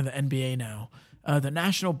move on to the NBA now. The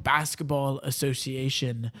National Basketball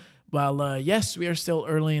Association. While yes, we are still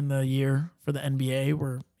early in the year for the NBA.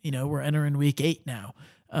 We're entering week 8 now.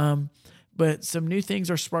 But some new things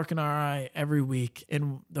are sparking our eye every week.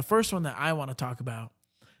 And the first one that I want to talk about,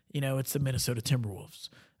 it's the Minnesota Timberwolves.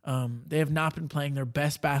 They have not been playing their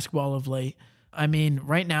best basketball of late. I mean,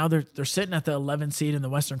 right now they're sitting at the 11th seed in the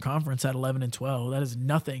Western Conference at 11-12. That is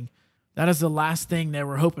nothing. That is the last thing they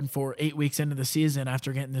were hoping for 8 weeks into the season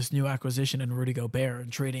after getting this new acquisition in Rudy Gobert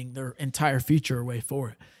and trading their entire future away for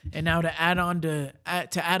it. And now to add on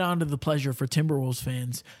to the pleasure for Timberwolves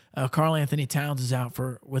fans, Karl Anthony Towns is out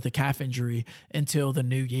with a calf injury until the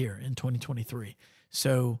new year in 2023.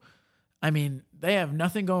 So, I mean, they have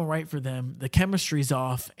nothing going right for them. The chemistry's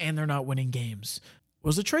off, and they're not winning games.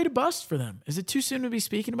 Was the trade a bust for them? Is it too soon to be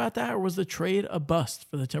speaking about that, or was the trade a bust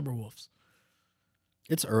for the Timberwolves?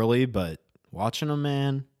 It's early, but watching them,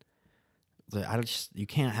 man, you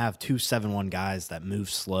can't have 2 7-1 guys that move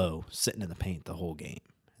slow sitting in the paint the whole game.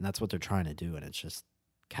 And that's what they're trying to do. And it's just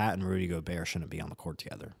Cat and Rudy Gobert shouldn't be on the court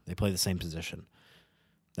together. They play the same position.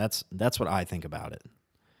 That's what I think about it.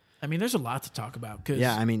 I mean, there's a lot to talk about.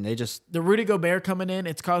 Yeah, I mean, the Rudy Gobert coming in,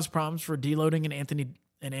 it's caused problems for deloading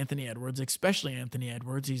and Anthony Edwards, especially Anthony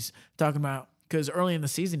Edwards. He's talking about, because early in the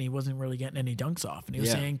season, he wasn't really getting any dunks off. And he was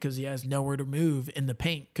saying because he has nowhere to move in the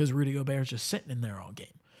paint because Rudy Gobert's just sitting in there all game.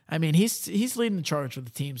 I mean, he's leading the charge for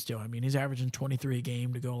the team still. I mean, he's averaging 23 a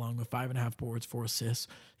game to go along with 5.5 boards, 4 assists.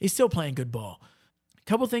 He's still playing good ball. A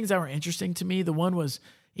couple things that were interesting to me. The one was,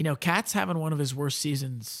 Cat's having one of his worst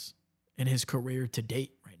seasons in his career to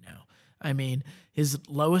date right now. I mean, his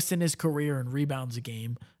lowest in his career in rebounds a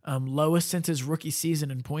game, lowest since his rookie season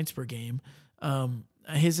in points per game.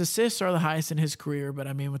 His assists are the highest in his career, but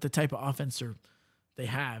I mean, with the type of offense they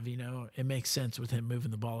have, it makes sense with him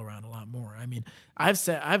moving the ball around a lot more. I mean,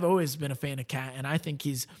 I've always been a fan of Cat, and I think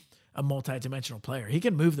he's a multi-dimensional player. He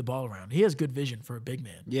can move the ball around. He has good vision for a big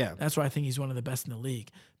man. Yeah, that's why I think he's one of the best in the league.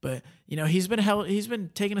 But he's been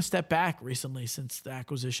taking a step back recently since the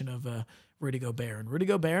acquisition of Rudy Gobert. And Rudy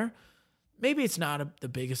Gobert, maybe it's not the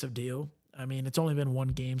biggest of deal. I mean, it's only been one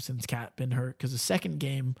game since Cat been hurt, because the second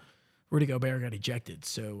game Rudy Gobert got ejected,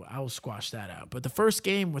 so I will squash that out. But the first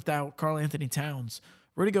game without Karl Anthony Towns,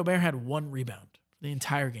 Rudy Gobert had 1 rebound the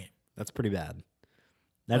entire game. That's pretty bad.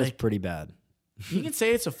 That is pretty bad. You can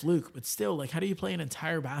say it's a fluke, but still, how do you play an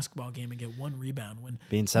entire basketball game and get 1 rebound when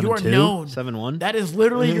being 7-2, you are known 7-1? That is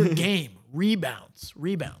literally your game. Rebounds.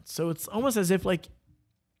 So it's almost as if I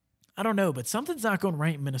don't know, but something's not going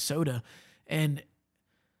right in Minnesota, and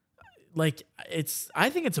I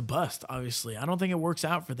think it's a bust, obviously. I don't think it works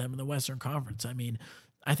out for them in the Western Conference. I mean,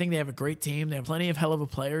 I think they have a great team. They have plenty of hell of a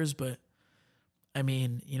players, but I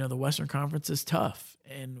mean, the Western Conference is tough.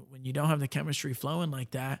 And when you don't have the chemistry flowing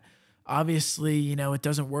like that, obviously, it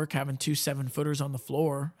doesn't work having 2 7-footers on the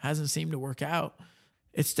floor. Hasn't seemed to work out.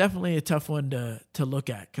 It's definitely a tough one to look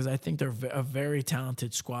at, because I think they're a very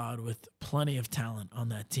talented squad with plenty of talent on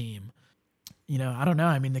that team. I don't know.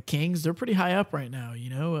 I mean, the Kings, they're pretty high up right now,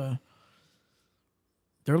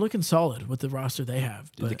 they're looking solid with the roster they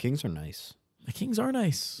have. Dude, the Kings are nice. The Kings are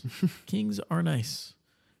nice. Kings are nice.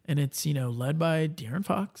 And it's, led by De'Aaron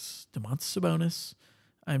Fox, Domantas Sabonis.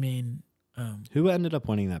 I mean... who ended up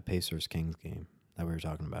winning that Pacers-Kings game that we were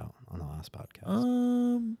talking about on the last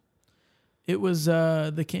podcast? It was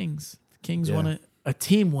the Kings. The Kings won a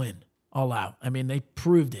team win all out. I mean, they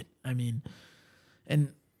proved it. I mean,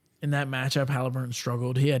 And in that matchup, Halliburton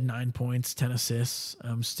struggled. He had 9 points, 10 assists,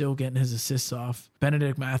 still getting his assists off.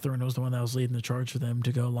 Benedict Mathurin was the one that was leading the charge for them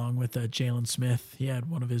to go along with Jalen Smith. He had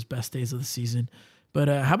one of his best days of the season. But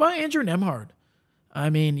how about Andrew Nembhard? I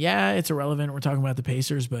mean, yeah, it's irrelevant. We're talking about the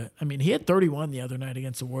Pacers, but I mean, he had 31 the other night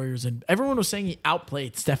against the Warriors, and everyone was saying he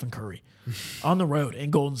outplayed Stephen Curry on the road in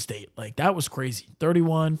Golden State. Like, that was crazy.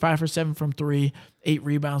 31, 5 for 7 from 3, 8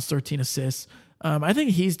 rebounds, 13 assists. I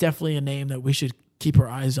think he's definitely a name that we should keep our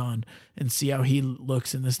eyes on and see how he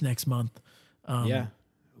looks in this next month. Yeah.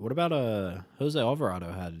 What about Jose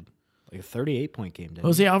Alvarado had like a 38-point game, didn't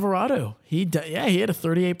Jose Alvarado. He had a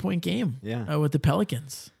 38-point game with the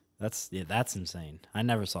Pelicans. That's insane. I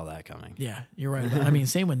never saw that coming. Yeah, you're right. I mean,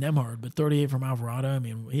 same with Nembhard, but 38 from Alvarado. I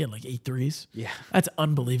mean, he had like 8 threes. Yeah. That's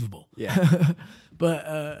unbelievable. Yeah.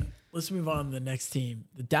 But let's move on to the next team.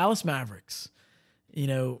 The Dallas Mavericks. You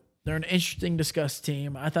know, they're an interesting discussed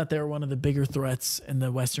team. I thought they were one of the bigger threats in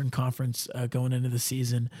the Western Conference going into the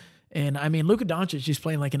season. And, I mean, Luka Doncic, he's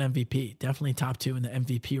playing like an MVP. Definitely top 2 in the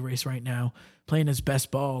MVP race right now, playing his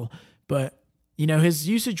best ball. But, you know, his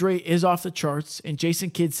usage rate is off the charts. And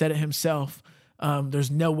Jason Kidd said it himself. There's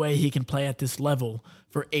no way he can play at this level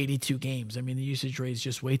for 82 games. I mean, the usage rate is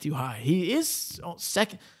just way too high. He is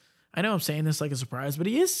second. I know I'm saying this like a surprise, but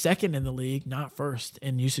he is second in the league, not first,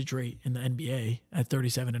 in usage rate in the NBA at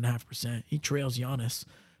 37.5%. He trails Giannis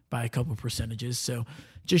by a couple percentages. So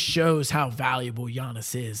just shows how valuable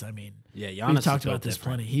Giannis is. I mean, Giannis we've talked about this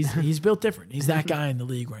plenty. He's built different. He's that guy in the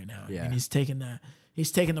league right now. Yeah. I mean, he's taken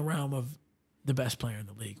the realm of the best player in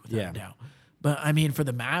the league without a doubt. But I mean, for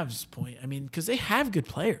the Mavs point, I mean, because they have good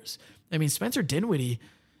players. I mean, Spencer Dinwiddie,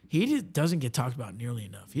 doesn't get talked about nearly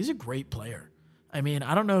enough. He's a great player. I mean,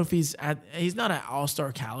 I don't know if he's not at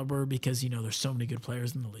all-star caliber because, you know, there's so many good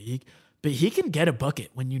players in the league, but he can get a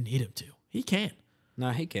bucket when you need him to. He can. No,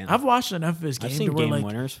 he can. I've watched enough of his game I've seen to where, game like,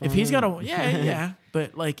 winners from if he's him. got a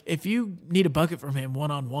but like if you need a bucket from him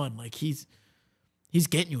one-on-one, like he's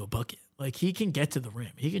getting you a bucket. Like, he can get to the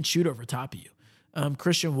rim. He can shoot over top of you.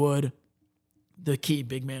 Christian Wood, the key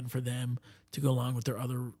big man for them to go along with their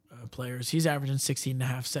other players. He's averaging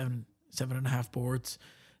 16.5, 7.5 boards.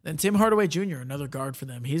 Then Tim Hardaway Jr., another guard for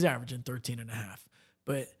them, he's averaging 13.5.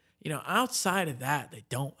 But, you know, outside of that, they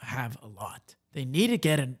don't have a lot. They need to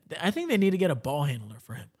get I think they need to get a ball handler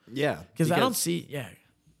for him. Yeah. Because I don't see,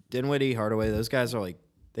 Dinwiddie, Hardaway, those guys are like,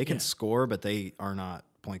 they can score, but they are not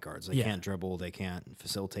point guards. They can't dribble. They can't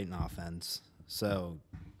facilitate an offense. So,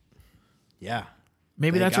 yeah.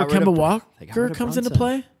 Maybe that's where Kemba Walker comes into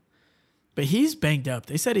play. But he's banged up.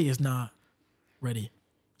 They said he is not ready.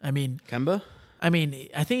 I mean, Kemba? I think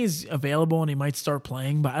he's available and he might start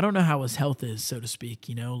playing, but I don't know how his health is, so to speak.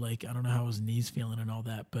 You know, like, I don't know how his knee's feeling and all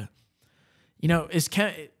that. But, you know,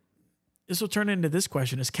 this will turn into this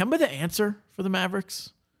question. Is Kemba the answer for the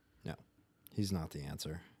Mavericks? No, he's not the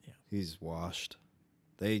answer. Yeah. He's washed.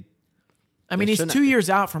 He's 2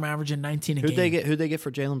 years out from averaging 19 a game. Who'd they get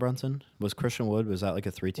for Jalen Brunson? Was Christian Wood? Was that like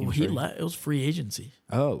a 3-team? Well, it was free agency.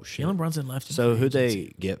 Oh, shit. Jalen Brunson left. So who'd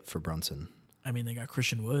they get for Brunson? I mean, they got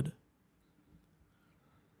Christian Wood.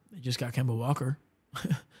 They just got Kemba Walker.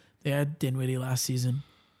 They had Dinwiddie last season.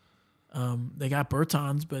 They got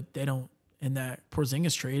Bertans, but they don't, in that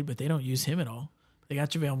Porzingis trade, but they don't use him at all. They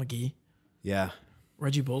got JaVale McGee. Yeah.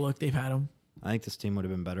 Reggie Bullock, they've had him. I think this team would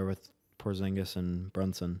have been better with Porzingis and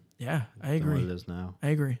Brunson. Yeah, I agree. Than what it is now. I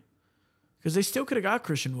agree. Because they still could have got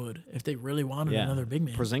Christian Wood if they really wanted another big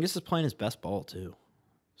man. Porzingis is playing his best ball, too.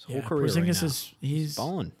 His whole career Porzingis right he's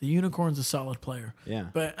balling. The Unicorn's a solid player. Yeah.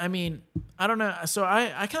 But, I mean, I don't know. So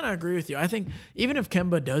I kind of agree with you. I think even if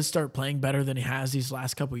Kemba does start playing better than he has these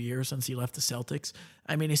last couple of years since he left the Celtics,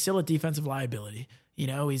 I mean, he's still a defensive liability. You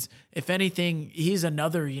know, if anything, he's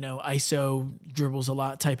another, you know, ISO dribbles a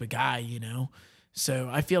lot type of guy, you know. So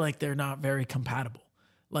I feel like they're not very compatible.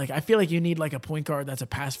 Like, I feel like you need like a point guard that's a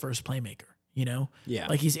pass first playmaker, you know? Yeah.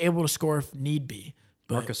 Like, he's able to score if need be.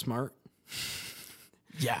 But, Marcus Smart?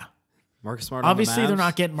 Yeah. Marcus Smart. Obviously, they're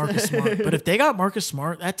not getting Marcus Smart, but if they got Marcus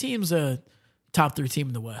Smart, that team's a top 3 team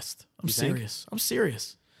in the West. I'm serious.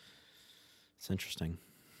 It's interesting.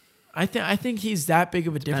 I think he's that big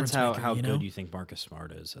of a difference Depends maker. how you know? good you think Marcus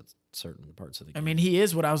Smart is at certain parts of the game. I mean, he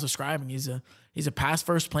is what I was describing. He's a pass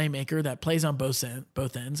first playmaker that plays on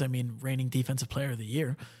both ends. I mean, reigning defensive player of the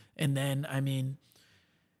year, and then I mean,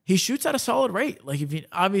 he shoots at a solid rate. Like, if you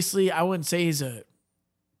obviously, I wouldn't say he's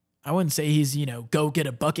you know, go get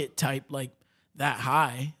a bucket type like that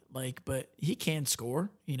high. Like, but he can score.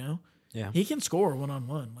 You know, he can score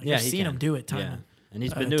one-on-one. Like, I've seen him do it time. And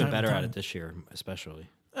he's been doing better at it this year, especially.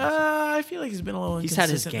 I feel like he's been a little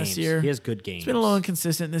inconsistent this year. He has good games. He's been a little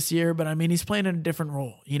inconsistent this year, but I mean, he's playing in a different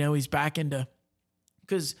role. You know, he's back into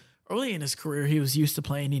because early in his career, he was used to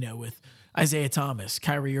playing, with Isaiah Thomas,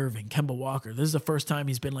 Kyrie Irving, Kemba Walker. This is the first time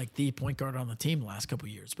he's been like the point guard on the team the last couple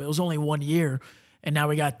of years. But it was only 1 year, and now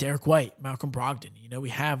we got Derek White, Malcolm Brogdon. We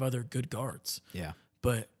have other good guards. Yeah.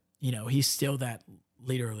 But, he's still that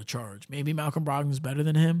leader of the charge. Maybe Malcolm Brogdon's better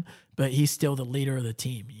than him, but he's still the leader of the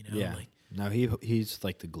team. Yeah. No, he's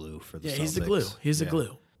like the glue for the Celtics. He's the glue. He's the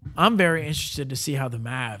glue. I'm very interested to see how the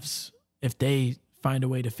Mavs, if they find a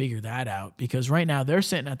way to figure that out, because right now they're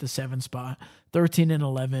sitting at the 7th spot,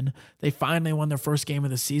 13-11. They finally won their first game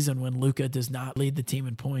of the season when Luka does not lead the team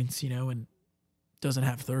in points, and doesn't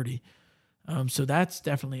have 30. So that's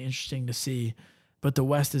definitely interesting to see. But the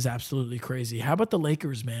West is absolutely crazy. How about the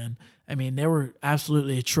Lakers, man? I mean, they were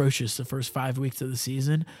absolutely atrocious the first 5 weeks of the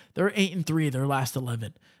season. They're 8-3 their last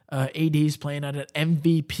 11. AD's playing at an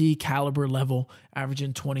MVP caliber level,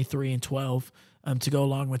 averaging 23 and 12 to go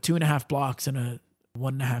along with 2.5 blocks and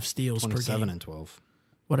 1.5 steals per game. 27 and 12.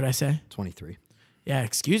 What did I say? 23. Yeah,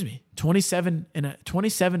 excuse me. 27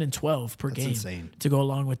 and 12 per game. Insane. To go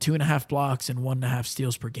along with 2.5 blocks and 1.5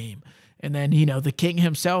 steals per game. And then, the king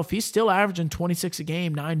himself, he's still averaging 26 a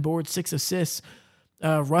game, 9 boards, 6 assists.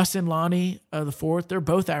 Russ and Lonnie, the fourth, they're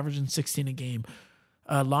both averaging 16 a game.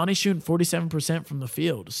 Lonnie's shooting 47% from the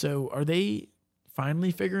field. So are they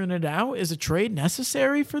finally figuring it out? Is a trade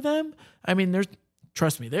necessary for them? I mean,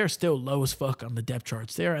 trust me, they're still low as fuck on the depth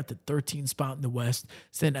charts. They're at the 13th spot in the West,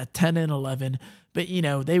 sitting at 10-11. But,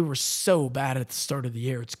 they were so bad at the start of the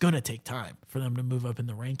year. It's going to take time for them to move up in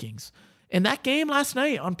the rankings. And that game last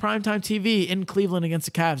night on primetime TV in Cleveland against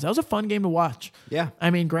the Cavs, that was a fun game to watch. Yeah. I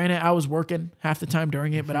mean, granted, I was working half the time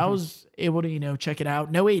during it, but I was able to, check it out.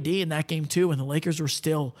 No AD in that game, too, and the Lakers were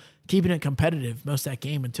still keeping it competitive most of that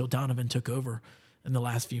game until Donovan took over in the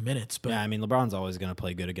last few minutes. But yeah, I mean, LeBron's always going to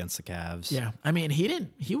play good against the Cavs. Yeah. I mean, he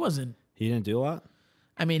didn't do a lot?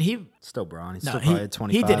 I mean, still Bron. He still probably had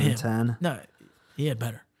 25 and 10. No, he had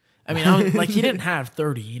better. I mean, he didn't have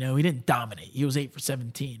 30, he didn't dominate. He was 8 for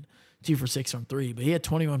 17. 2 for 6 from 3, but he had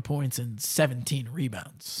 21 points and 17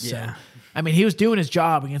 rebounds. Yeah. So, I mean, he was doing his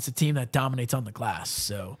job against a team that dominates on the glass.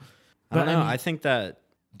 So, I don't know. I think that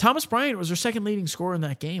Thomas Bryant was their second leading scorer in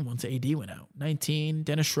that game once AD went out. 19.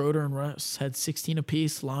 Dennis Schroeder and Russ had 16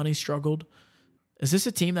 apiece. Lonnie struggled. Is this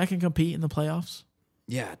a team that can compete in the playoffs?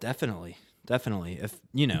 Yeah, definitely. Definitely. If,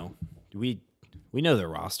 we know their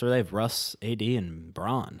roster. They have Russ, AD, and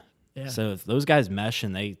Bron. Yeah. So if those guys mesh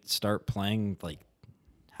and they start playing like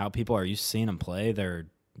how people are used to seeing them play, they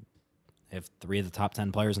have 3 of the top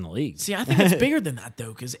 10 players in the league. See, I think it's bigger than that,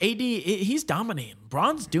 though, because AD, he's dominating.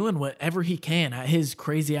 Bron's doing whatever he can at his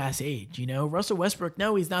crazy-ass age, Russell Westbrook,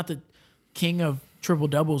 no, he's not the king of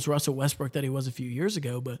triple-doubles Russell Westbrook that he was a few years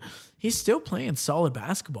ago, but he's still playing solid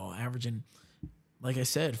basketball, averaging, like I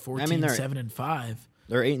said, 14, 7, and 5.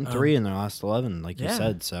 They're 8-3 in their last 11, like you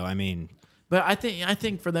said, so, I mean. But I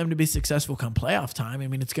think for them to be successful come playoff time, I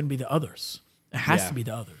mean, it's going to be the others. It has to be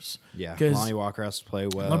the others. Yeah, Lonnie Walker has to play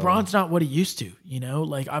well. LeBron's not what he used to,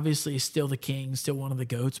 obviously he's still the king, still one of the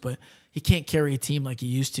GOATs, but he can't carry a team like he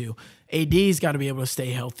used to. AD's got to be able to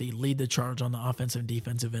stay healthy, lead the charge on the offensive and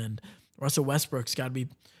defensive end. Russell Westbrook's got to be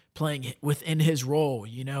playing within his role,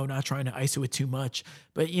 not trying to iso it too much.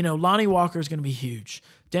 But, Lonnie Walker's going to be huge.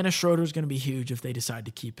 Dennis Schroeder's going to be huge if they decide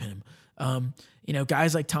to keep him.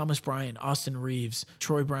 Guys like Thomas Bryant, Austin Reeves,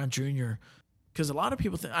 Troy Brown Jr., because a lot of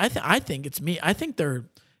people think I think it's me. I think their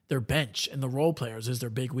bench and the role players is their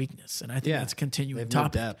big weakness, and I think that's a continuing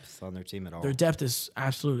topic. They have no depth on their team at all. Their depth is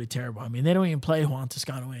absolutely terrible. I mean, they don't even play Juan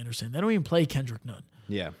Toscano Anderson. They don't even play Kendrick Nunn.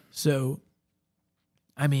 Yeah. So,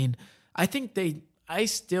 I mean, I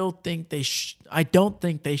still think I don't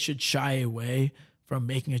think they should shy away from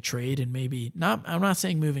making a trade and maybe not. I'm not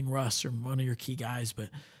saying moving Russ or one of your key guys, but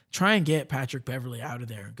try and get Patrick Beverley out of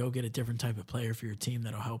there and go get a different type of player for your team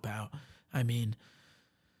that'll help out. I mean,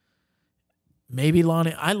 maybe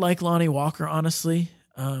Lonnie. I like Lonnie Walker, honestly.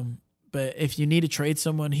 But if you need to trade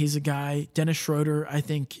someone, he's a guy. Dennis Schroeder, I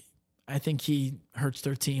think he hurts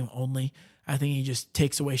their team only. I think he just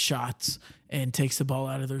takes away shots and takes the ball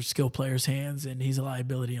out of their skill players' hands, and he's a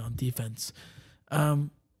liability on defense. I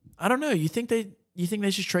don't know. You think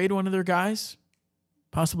they should trade one of their guys?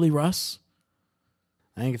 Possibly Russ?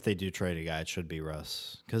 I think if they do trade a guy, it should be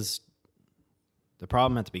Russ. Because the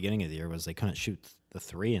problem at the beginning of the year was they couldn't shoot the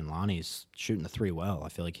 3, and Lonnie's shooting the 3 well. I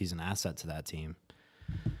feel like he's an asset to that team.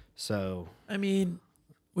 So, I mean,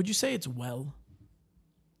 would you say it's well?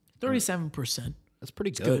 37%. That's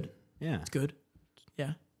pretty good. Good. Yeah. It's good.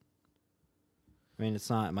 Yeah. I mean, it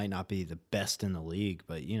might not be the best in the league,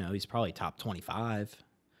 but he's probably top 25.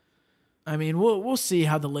 I mean, we'll see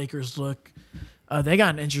how the Lakers look. They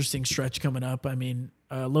got an interesting stretch coming up. I mean,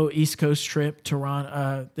 a little East Coast trip.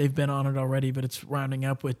 Toronto, they've been on it already, but it's rounding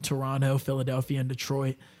up with Toronto, Philadelphia, and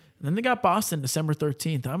Detroit. And then they got Boston December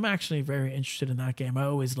 13th. I'm actually very interested in that game. I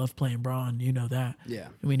always love playing Braun. You know that. Yeah.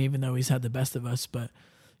 I mean, even though he's had the best of us, but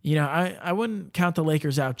I wouldn't count the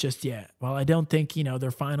Lakers out just yet. While I don't think,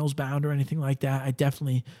 they're finals bound or anything like that, I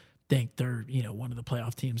definitely think they're, one of the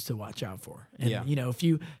playoff teams to watch out for. And,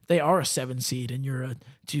 if they are a 7 seed and you're a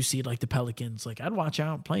 2 seed like the Pelicans, like I'd watch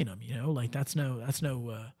out playing them, like that's no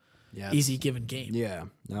easy given game. Yeah.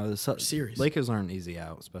 No, the series. Lakers aren't easy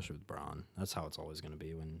out, especially with Braun. That's how it's always going to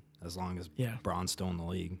be as long as Braun's still in the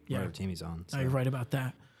league, whatever team he's on. So. No, you're right about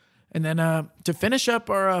that. And then to finish up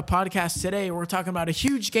our podcast today, we're talking about a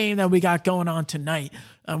huge game that we got going on tonight.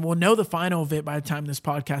 We'll know the final of it by the time this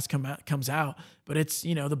podcast comes out. But it's,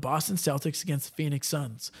 the Boston Celtics against the Phoenix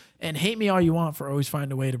Suns. And hate me all you want for always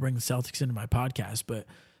finding a way to bring the Celtics into my podcast. But,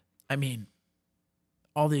 I mean,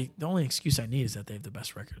 the only excuse I need is that they have the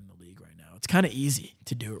best record in the league right now. It's kind of easy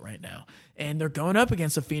to do it right now. And they're going up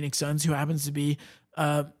against the Phoenix Suns, who happens to be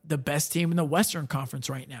the best team in the Western Conference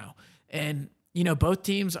right now. And both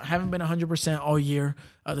teams haven't been 100% all year.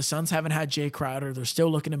 The Suns haven't had Jay Crowder. They're still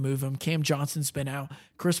looking to move him. Cam Johnson's been out.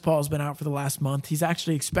 Chris Paul's been out for the last month. He's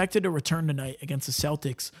actually expected to return tonight against the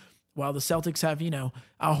Celtics. While the Celtics have,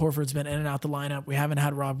 Al Horford's been in and out the lineup. We haven't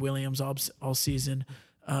had Rob Williams all season.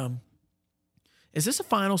 Is this a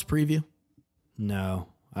finals preview? No,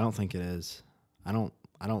 I don't think it is. I don't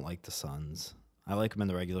like the Suns. I like them in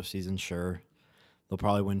the regular season, sure. They'll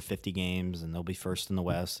probably win 50 games, and they'll be first in the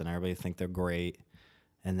West, and everybody think they're great.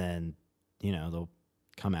 And then, they'll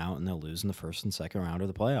come out and they'll lose in the first and second round of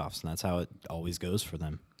the playoffs, and that's how it always goes for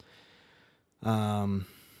them.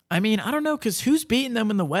 I mean, I don't know, because who's beating them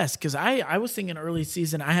in the West? Because I was thinking early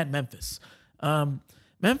season I had Memphis.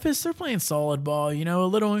 Memphis, they're playing solid ball, a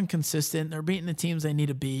little inconsistent. They're beating the teams they need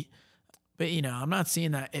to beat. But, I'm not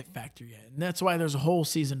seeing that it factor yet. And that's why there's a whole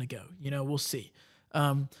season to go. We'll see.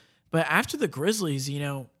 But after the Grizzlies,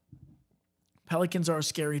 Pelicans are a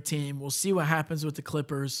scary team. We'll see what happens with the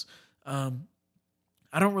Clippers. I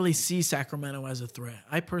don't really see Sacramento as a threat.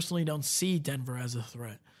 I personally don't see Denver as a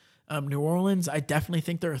threat. New Orleans, I definitely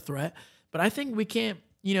think they're a threat. But I think we can't,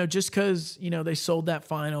 just because, they sold that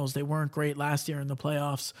finals, they weren't great last year in the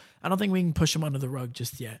playoffs, I don't think we can push them under the rug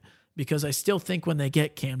just yet. Because I still think when they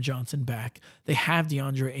get Cam Johnson back, they have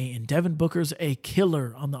DeAndre Ayton. Devin Booker's a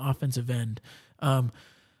killer on the offensive end.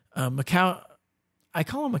 Mikal, I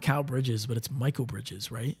call him Mikal Bridges, but it's Michael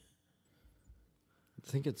Bridges, right? I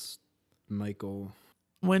think it's Michael.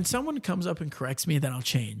 When someone comes up and corrects me, then I'll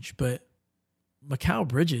change. But Mikal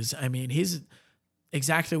Bridges, I mean, he's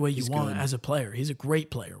exactly what you want as a player. He's a great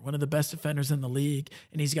player, one of the best defenders in the league,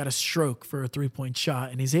 and he's got a stroke for a 3-point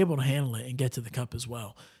shot, and he's able to handle it and get to the cup as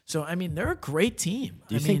well. So, I mean, they're a great team.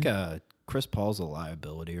 Do you think Chris Paul's a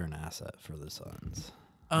liability or an asset for the Suns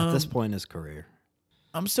at this point in his career?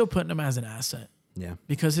 I'm still putting him as an asset. Yeah.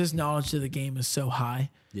 Because his knowledge of the game is so high.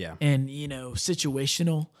 Yeah. And,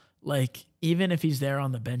 situational, like, even if he's there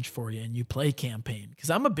on the bench for you and you play campaign, because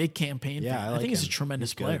I'm a big campaign fan. I think he's a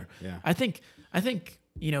tremendous player. Yeah. I think,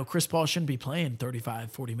 Chris Paul shouldn't be playing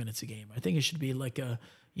 35, 40 minutes a game. I think it should be like a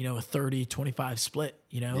 30-25 split,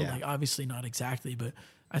 like obviously not exactly, but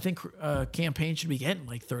I think campaign should be getting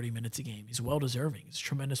like 30 minutes a game. He's well deserving. He's a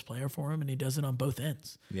tremendous player for him, and he does it on both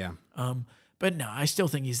ends. Yeah. But no, I still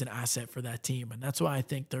think he's an asset for that team, and that's why I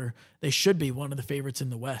think they should be one of the favorites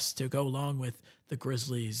in the West to go along with the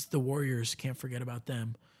Grizzlies, the Warriors. Can't forget about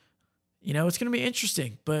them. It's going to be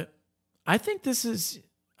interesting, but I think this is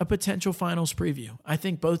a potential finals preview. I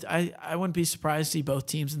think I wouldn't be surprised to see both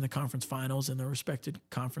teams in the conference finals in their respective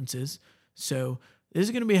conferences. So this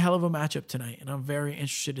is going to be a hell of a matchup tonight, and I'm very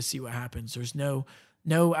interested to see what happens. There's no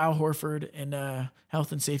Al Horford and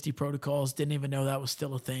health and safety protocols. Didn't even know that was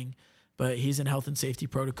still a thing. But he's in health and safety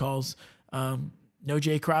protocols. No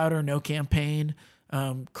Jay Crowder, no campaign.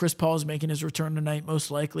 Chris Paul is making his return tonight,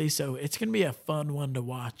 most likely. So it's going to be a fun one to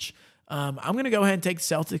watch. I'm going to go ahead and take the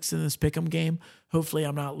Celtics in this pick'em game. Hopefully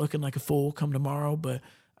I'm not looking like a fool come tomorrow. But,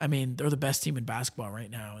 I mean, they're the best team in basketball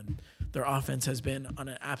right now. And their offense has been on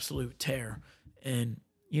an absolute tear. And,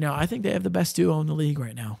 I think they have the best duo in the league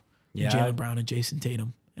right now. Yeah. Jaylen Brown and Jason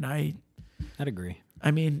Tatum. And I'd agree. I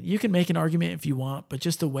mean, you can make an argument if you want, but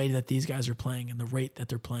just the way that these guys are playing and the rate that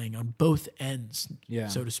they're playing on both ends,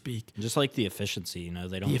 so to speak. Just like the efficiency,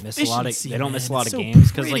 they don't miss a lot of so games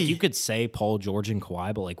because pretty. you could say Paul George and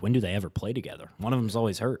Kawhi, but when do they ever play together? One of them's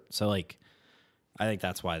always hurt. So I think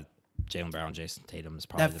that's why Jaylen Brown and Jason Tatum is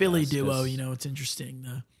probably that the Philly best, duo. It's interesting.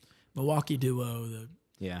 The Milwaukee duo,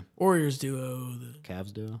 the Warriors duo, the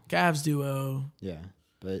Cavs duo. Cavs duo. Yeah,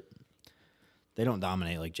 but They don't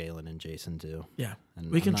dominate like Jalen and Jason do. Yeah. And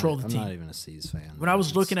We control the team. I'm not even a C's fan. When I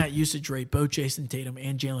was looking at usage rate, both Jason Tatum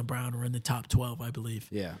and Jaylen Brown were in the top 12, I believe.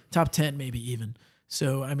 Yeah. Top 10, maybe even.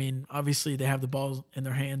 So, I mean, obviously they have the ball in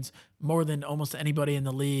their hands more than almost anybody in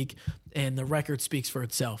the league, and the record speaks for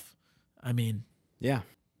itself. I mean. Yeah.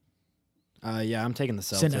 I'm taking the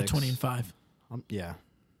Celtics. Sitting at 20-5. Yeah.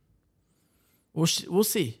 We'll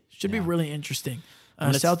see. Should be really interesting.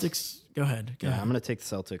 Celtics, go ahead. Go ahead. I'm going to take the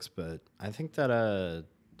Celtics, but I think that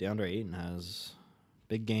DeAndre Ayton has a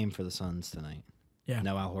big game for the Suns tonight. Yeah.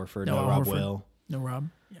 No Al Horford, no Rob Will. No Rob.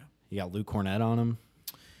 Yeah. You got Luke Cornett on him.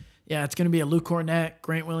 Yeah, it's going to be a Luke Cornett,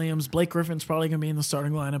 Grant Williams. Blake Griffin's probably going to be in the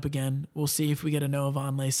starting lineup again. We'll see if we get a Noah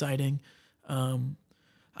Vonleh sighting.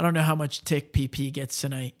 I don't know how much tick PP gets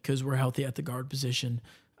tonight because we're healthy at the guard position.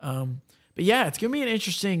 But yeah, it's going to be an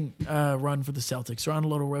interesting run for the Celtics. They're on a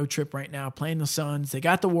little road trip right now, playing the Suns. They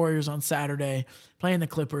got the Warriors on Saturday, playing the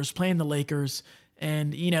Clippers, playing the Lakers.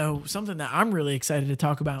 And, something that I'm really excited to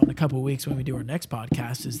talk about in a couple of weeks when we do our next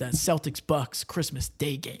podcast is that Celtics-Bucks Christmas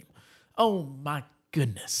Day game. Oh, my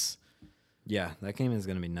goodness. Yeah, that game is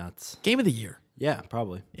going to be nuts. Game of the year. Yeah,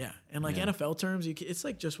 probably. Yeah, and NFL terms, it's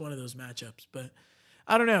like just one of those matchups. But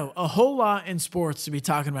I don't know, a whole lot in sports to be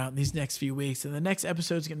talking about in these next few weeks. And the next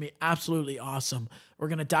episode is going to be absolutely awesome. We're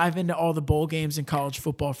going to dive into all the bowl games in college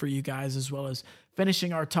football for you guys, as well as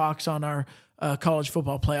finishing our talks on our college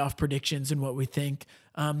football playoff predictions and what we think.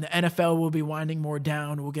 The NFL will be winding more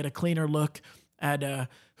down. We'll get a cleaner look at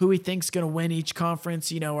who we think's going to win each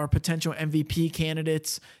conference, our potential MVP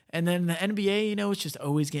candidates. And then the NBA, it's just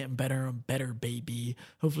always getting better and better, baby.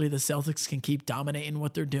 Hopefully the Celtics can keep dominating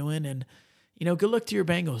what they're doing. And, good luck to your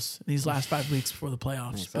Bengals these last 5 weeks before the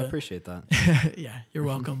playoffs. Thanks, I appreciate that. Yeah, you're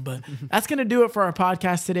welcome. But that's going to do it for our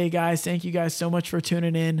podcast today, guys. Thank you guys so much for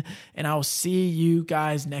tuning in, and I'll see you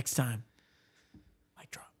guys next time.